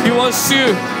 He wants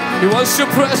you. He wants your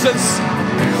presence.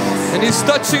 And He's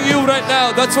touching you right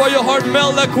now. That's why your heart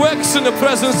melts like wax in the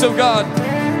presence of God.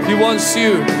 He wants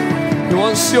you. He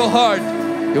wants your heart.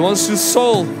 He wants your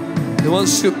soul. He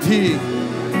wants your being.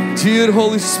 Dear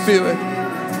Holy Spirit,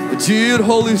 dear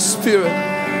Holy Spirit,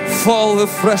 fall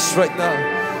afresh right now.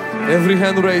 Every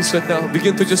hand raised right now.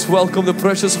 Begin to just welcome the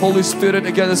precious Holy Spirit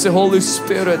again and say, Holy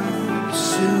Spirit.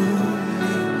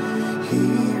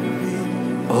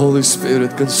 Holy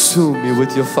Spirit, consume me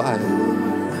with your fire.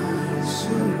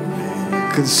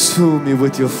 Consume me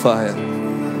with your fire.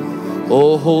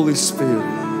 Oh Holy Spirit,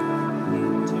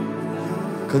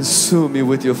 consume me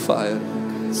with your fire.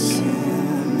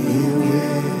 Consume me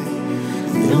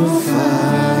with your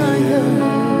fire.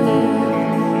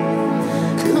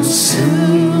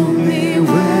 Consume me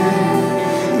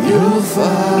with your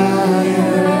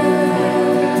fire.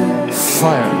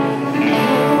 Fire.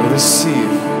 Receive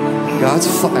God's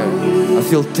fire. I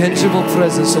feel tangible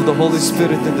presence of the Holy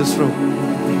Spirit in this room.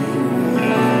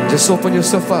 Just open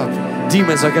yourself up.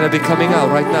 Demons are going to be coming out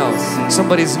right now.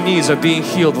 Somebody's knees are being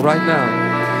healed right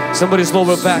now. Somebody's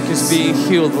lower back is being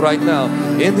healed right now.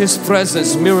 In His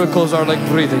presence, miracles are like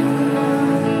breathing.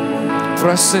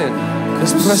 Press in.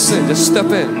 Just press in. Just step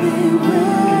in.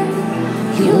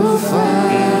 Your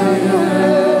fire.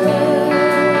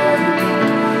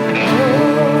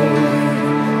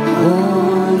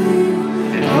 Holy,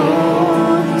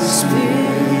 Holy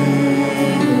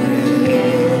Spirit.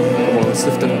 Come on, let's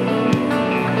lift it up.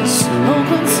 Oh,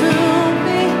 consume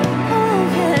me, oh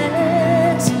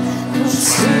yes.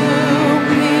 Consume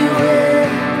me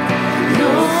with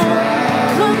your fire.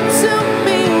 Consume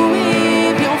me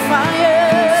with your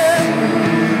fire.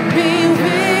 Me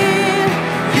with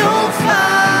your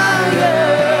fire.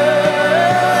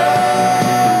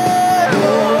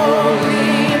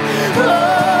 Holy,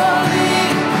 Holy,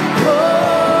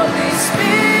 Holy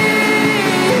Spirit.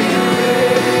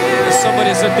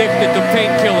 Somebody's addicted to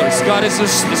painkillers. God is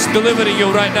delivering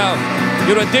you right now.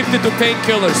 You're addicted to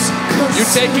painkillers. You're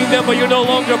taking them but you're no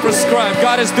longer prescribed.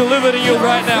 God is delivering you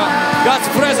right now. God's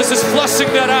presence is flushing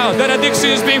that out. That addiction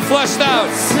is being flushed out.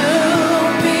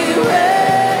 Consume me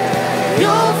with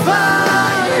your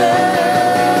fire.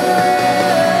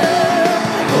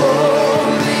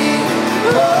 Holy,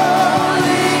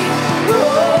 Holy,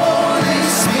 Holy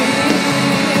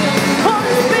Spirit.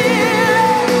 Holy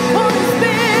Spirit, Holy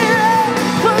Spirit,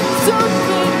 consume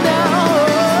me now.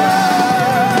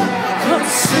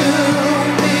 Consume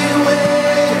me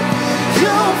with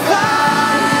your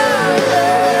fire.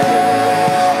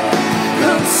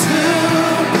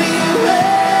 Consume me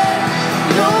with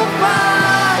your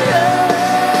fire.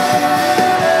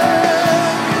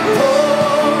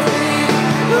 Holy,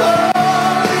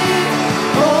 Holy,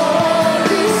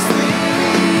 Holy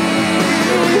Spirit.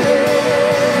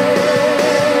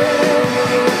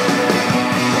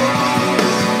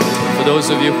 For those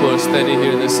of you who are standing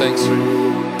here in this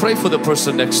sanctuary, pray for the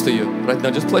person next to you. Right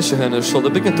now, just place your hand on their shoulder.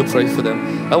 Begin to pray for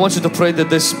them. I want you to pray that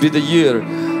this be the year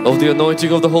of the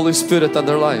anointing of the Holy Spirit on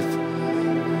their life.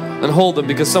 And hold them,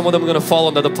 because some of them are going to fall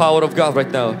under the power of God right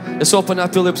now. Just open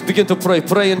up your lips. Begin to pray.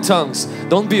 Pray in tongues.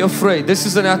 Don't be afraid. This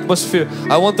is an atmosphere.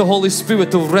 I want the Holy Spirit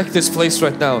to wreck this place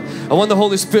right now. I want the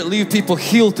Holy Spirit to leave people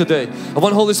healed today. I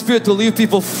want the Holy Spirit to leave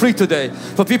people free today.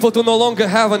 For people to no longer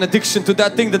have an addiction to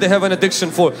that thing that they have an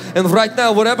addiction for. And right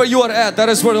now, wherever you are at, that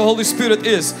is where the Holy Spirit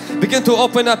is. Begin to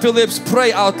open up your lips.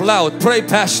 Pray out loud. Pray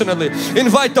passionately.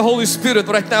 Invite the Holy Spirit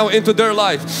right now into their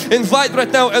life. Invite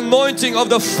right now anointing of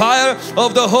the fire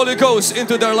of the Holy Ghost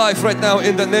into their life right now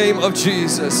in the name of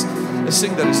Jesus. Let's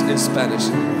sing that in Spanish.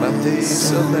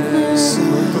 Bautízame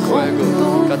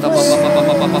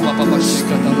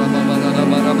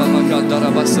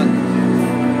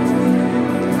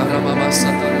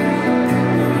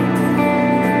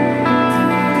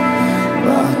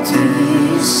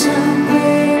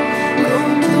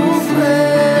con tu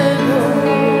fuego.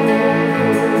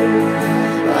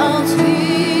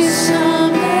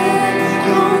 Bautízame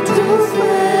con tu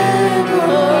fuego.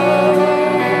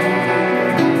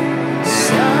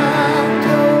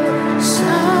 Santo,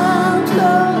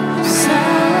 Santo,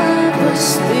 Santo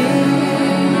Espíritu.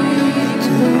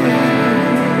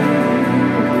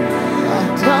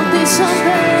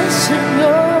 Bautízame,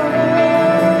 Señor.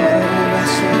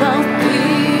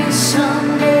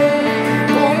 Bautízame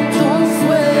con tu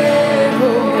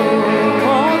fuego,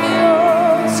 oh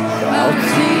Dios.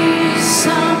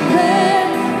 Bautízame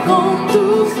con tu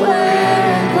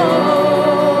fuego.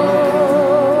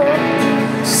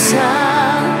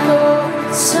 Santo,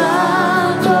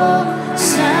 Santo,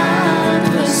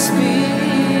 Santo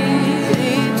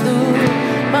Espíritu.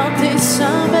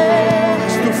 Bautízame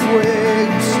Tu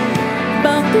fuego,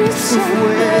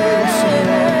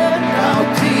 Bautízame,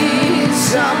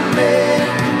 bautízame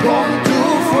con tu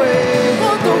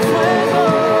fuego,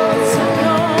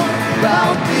 Señor.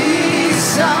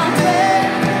 Bautízame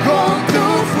con tu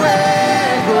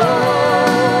fuego.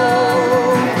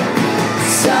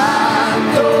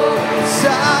 Santo,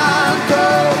 Santo,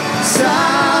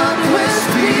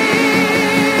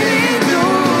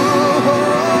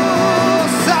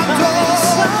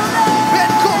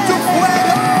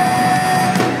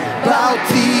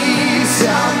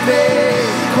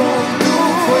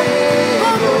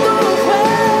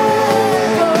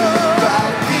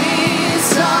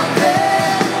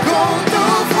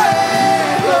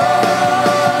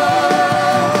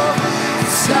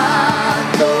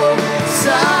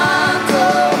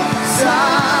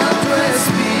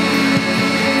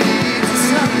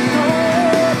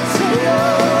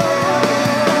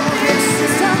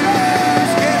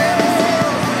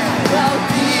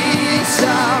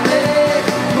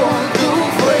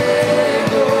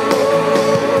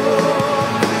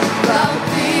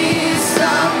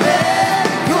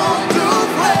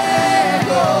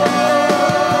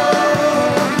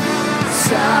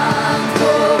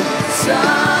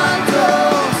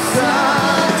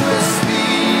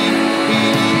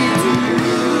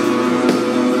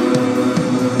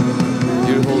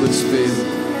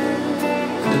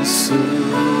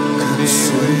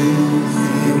 Consume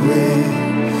me with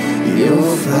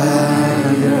your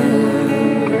fire.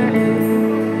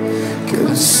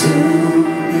 Consume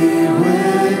me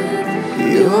with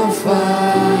your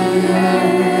fire.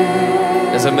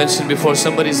 As I mentioned before,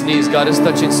 somebody's knees, God is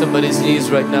touching somebody's knees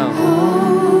right now.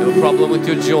 You have a problem with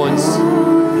your joints,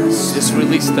 just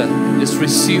release that. Just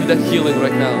receive that healing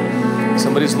right now.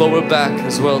 Somebody's lower back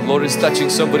as well. Lord is touching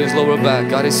somebody's lower back.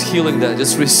 God is healing that.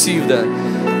 Just receive that.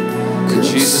 In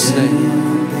Jesus' name.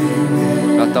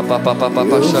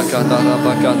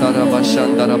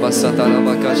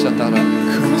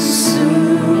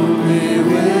 Consume me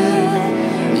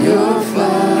with your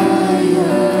fire.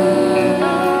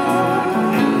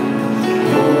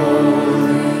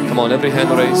 Come on, every hand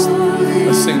raised.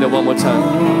 Let's sing that one more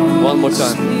time. One more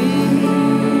time.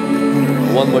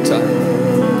 One more time.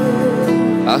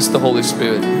 Ask the Holy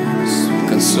Spirit to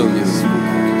consume you.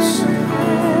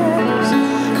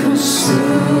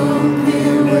 Consume me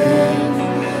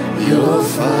with your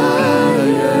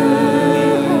fire.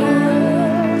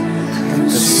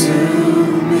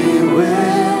 Consume me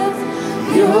with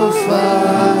your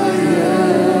fire.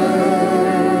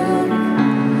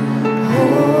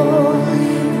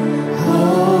 Holy,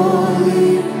 holy,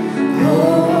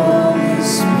 Holy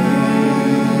Spirit.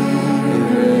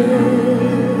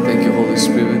 Thank you, Holy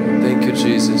Spirit. Thank you,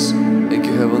 Jesus. Thank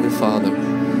you, Heavenly Father.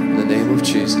 In the name of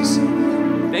Jesus.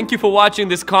 Thank you for watching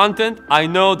this content. I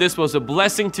know this was a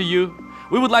blessing to you.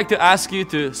 We would like to ask you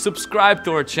to subscribe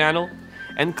to our channel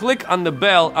and click on the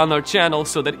bell on our channel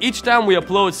so that each time we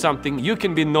upload something, you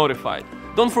can be notified.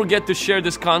 Don't forget to share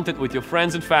this content with your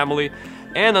friends and family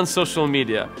and on social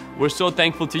media. We're so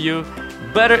thankful to you.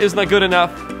 Better is not good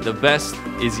enough. The best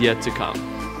is yet to come.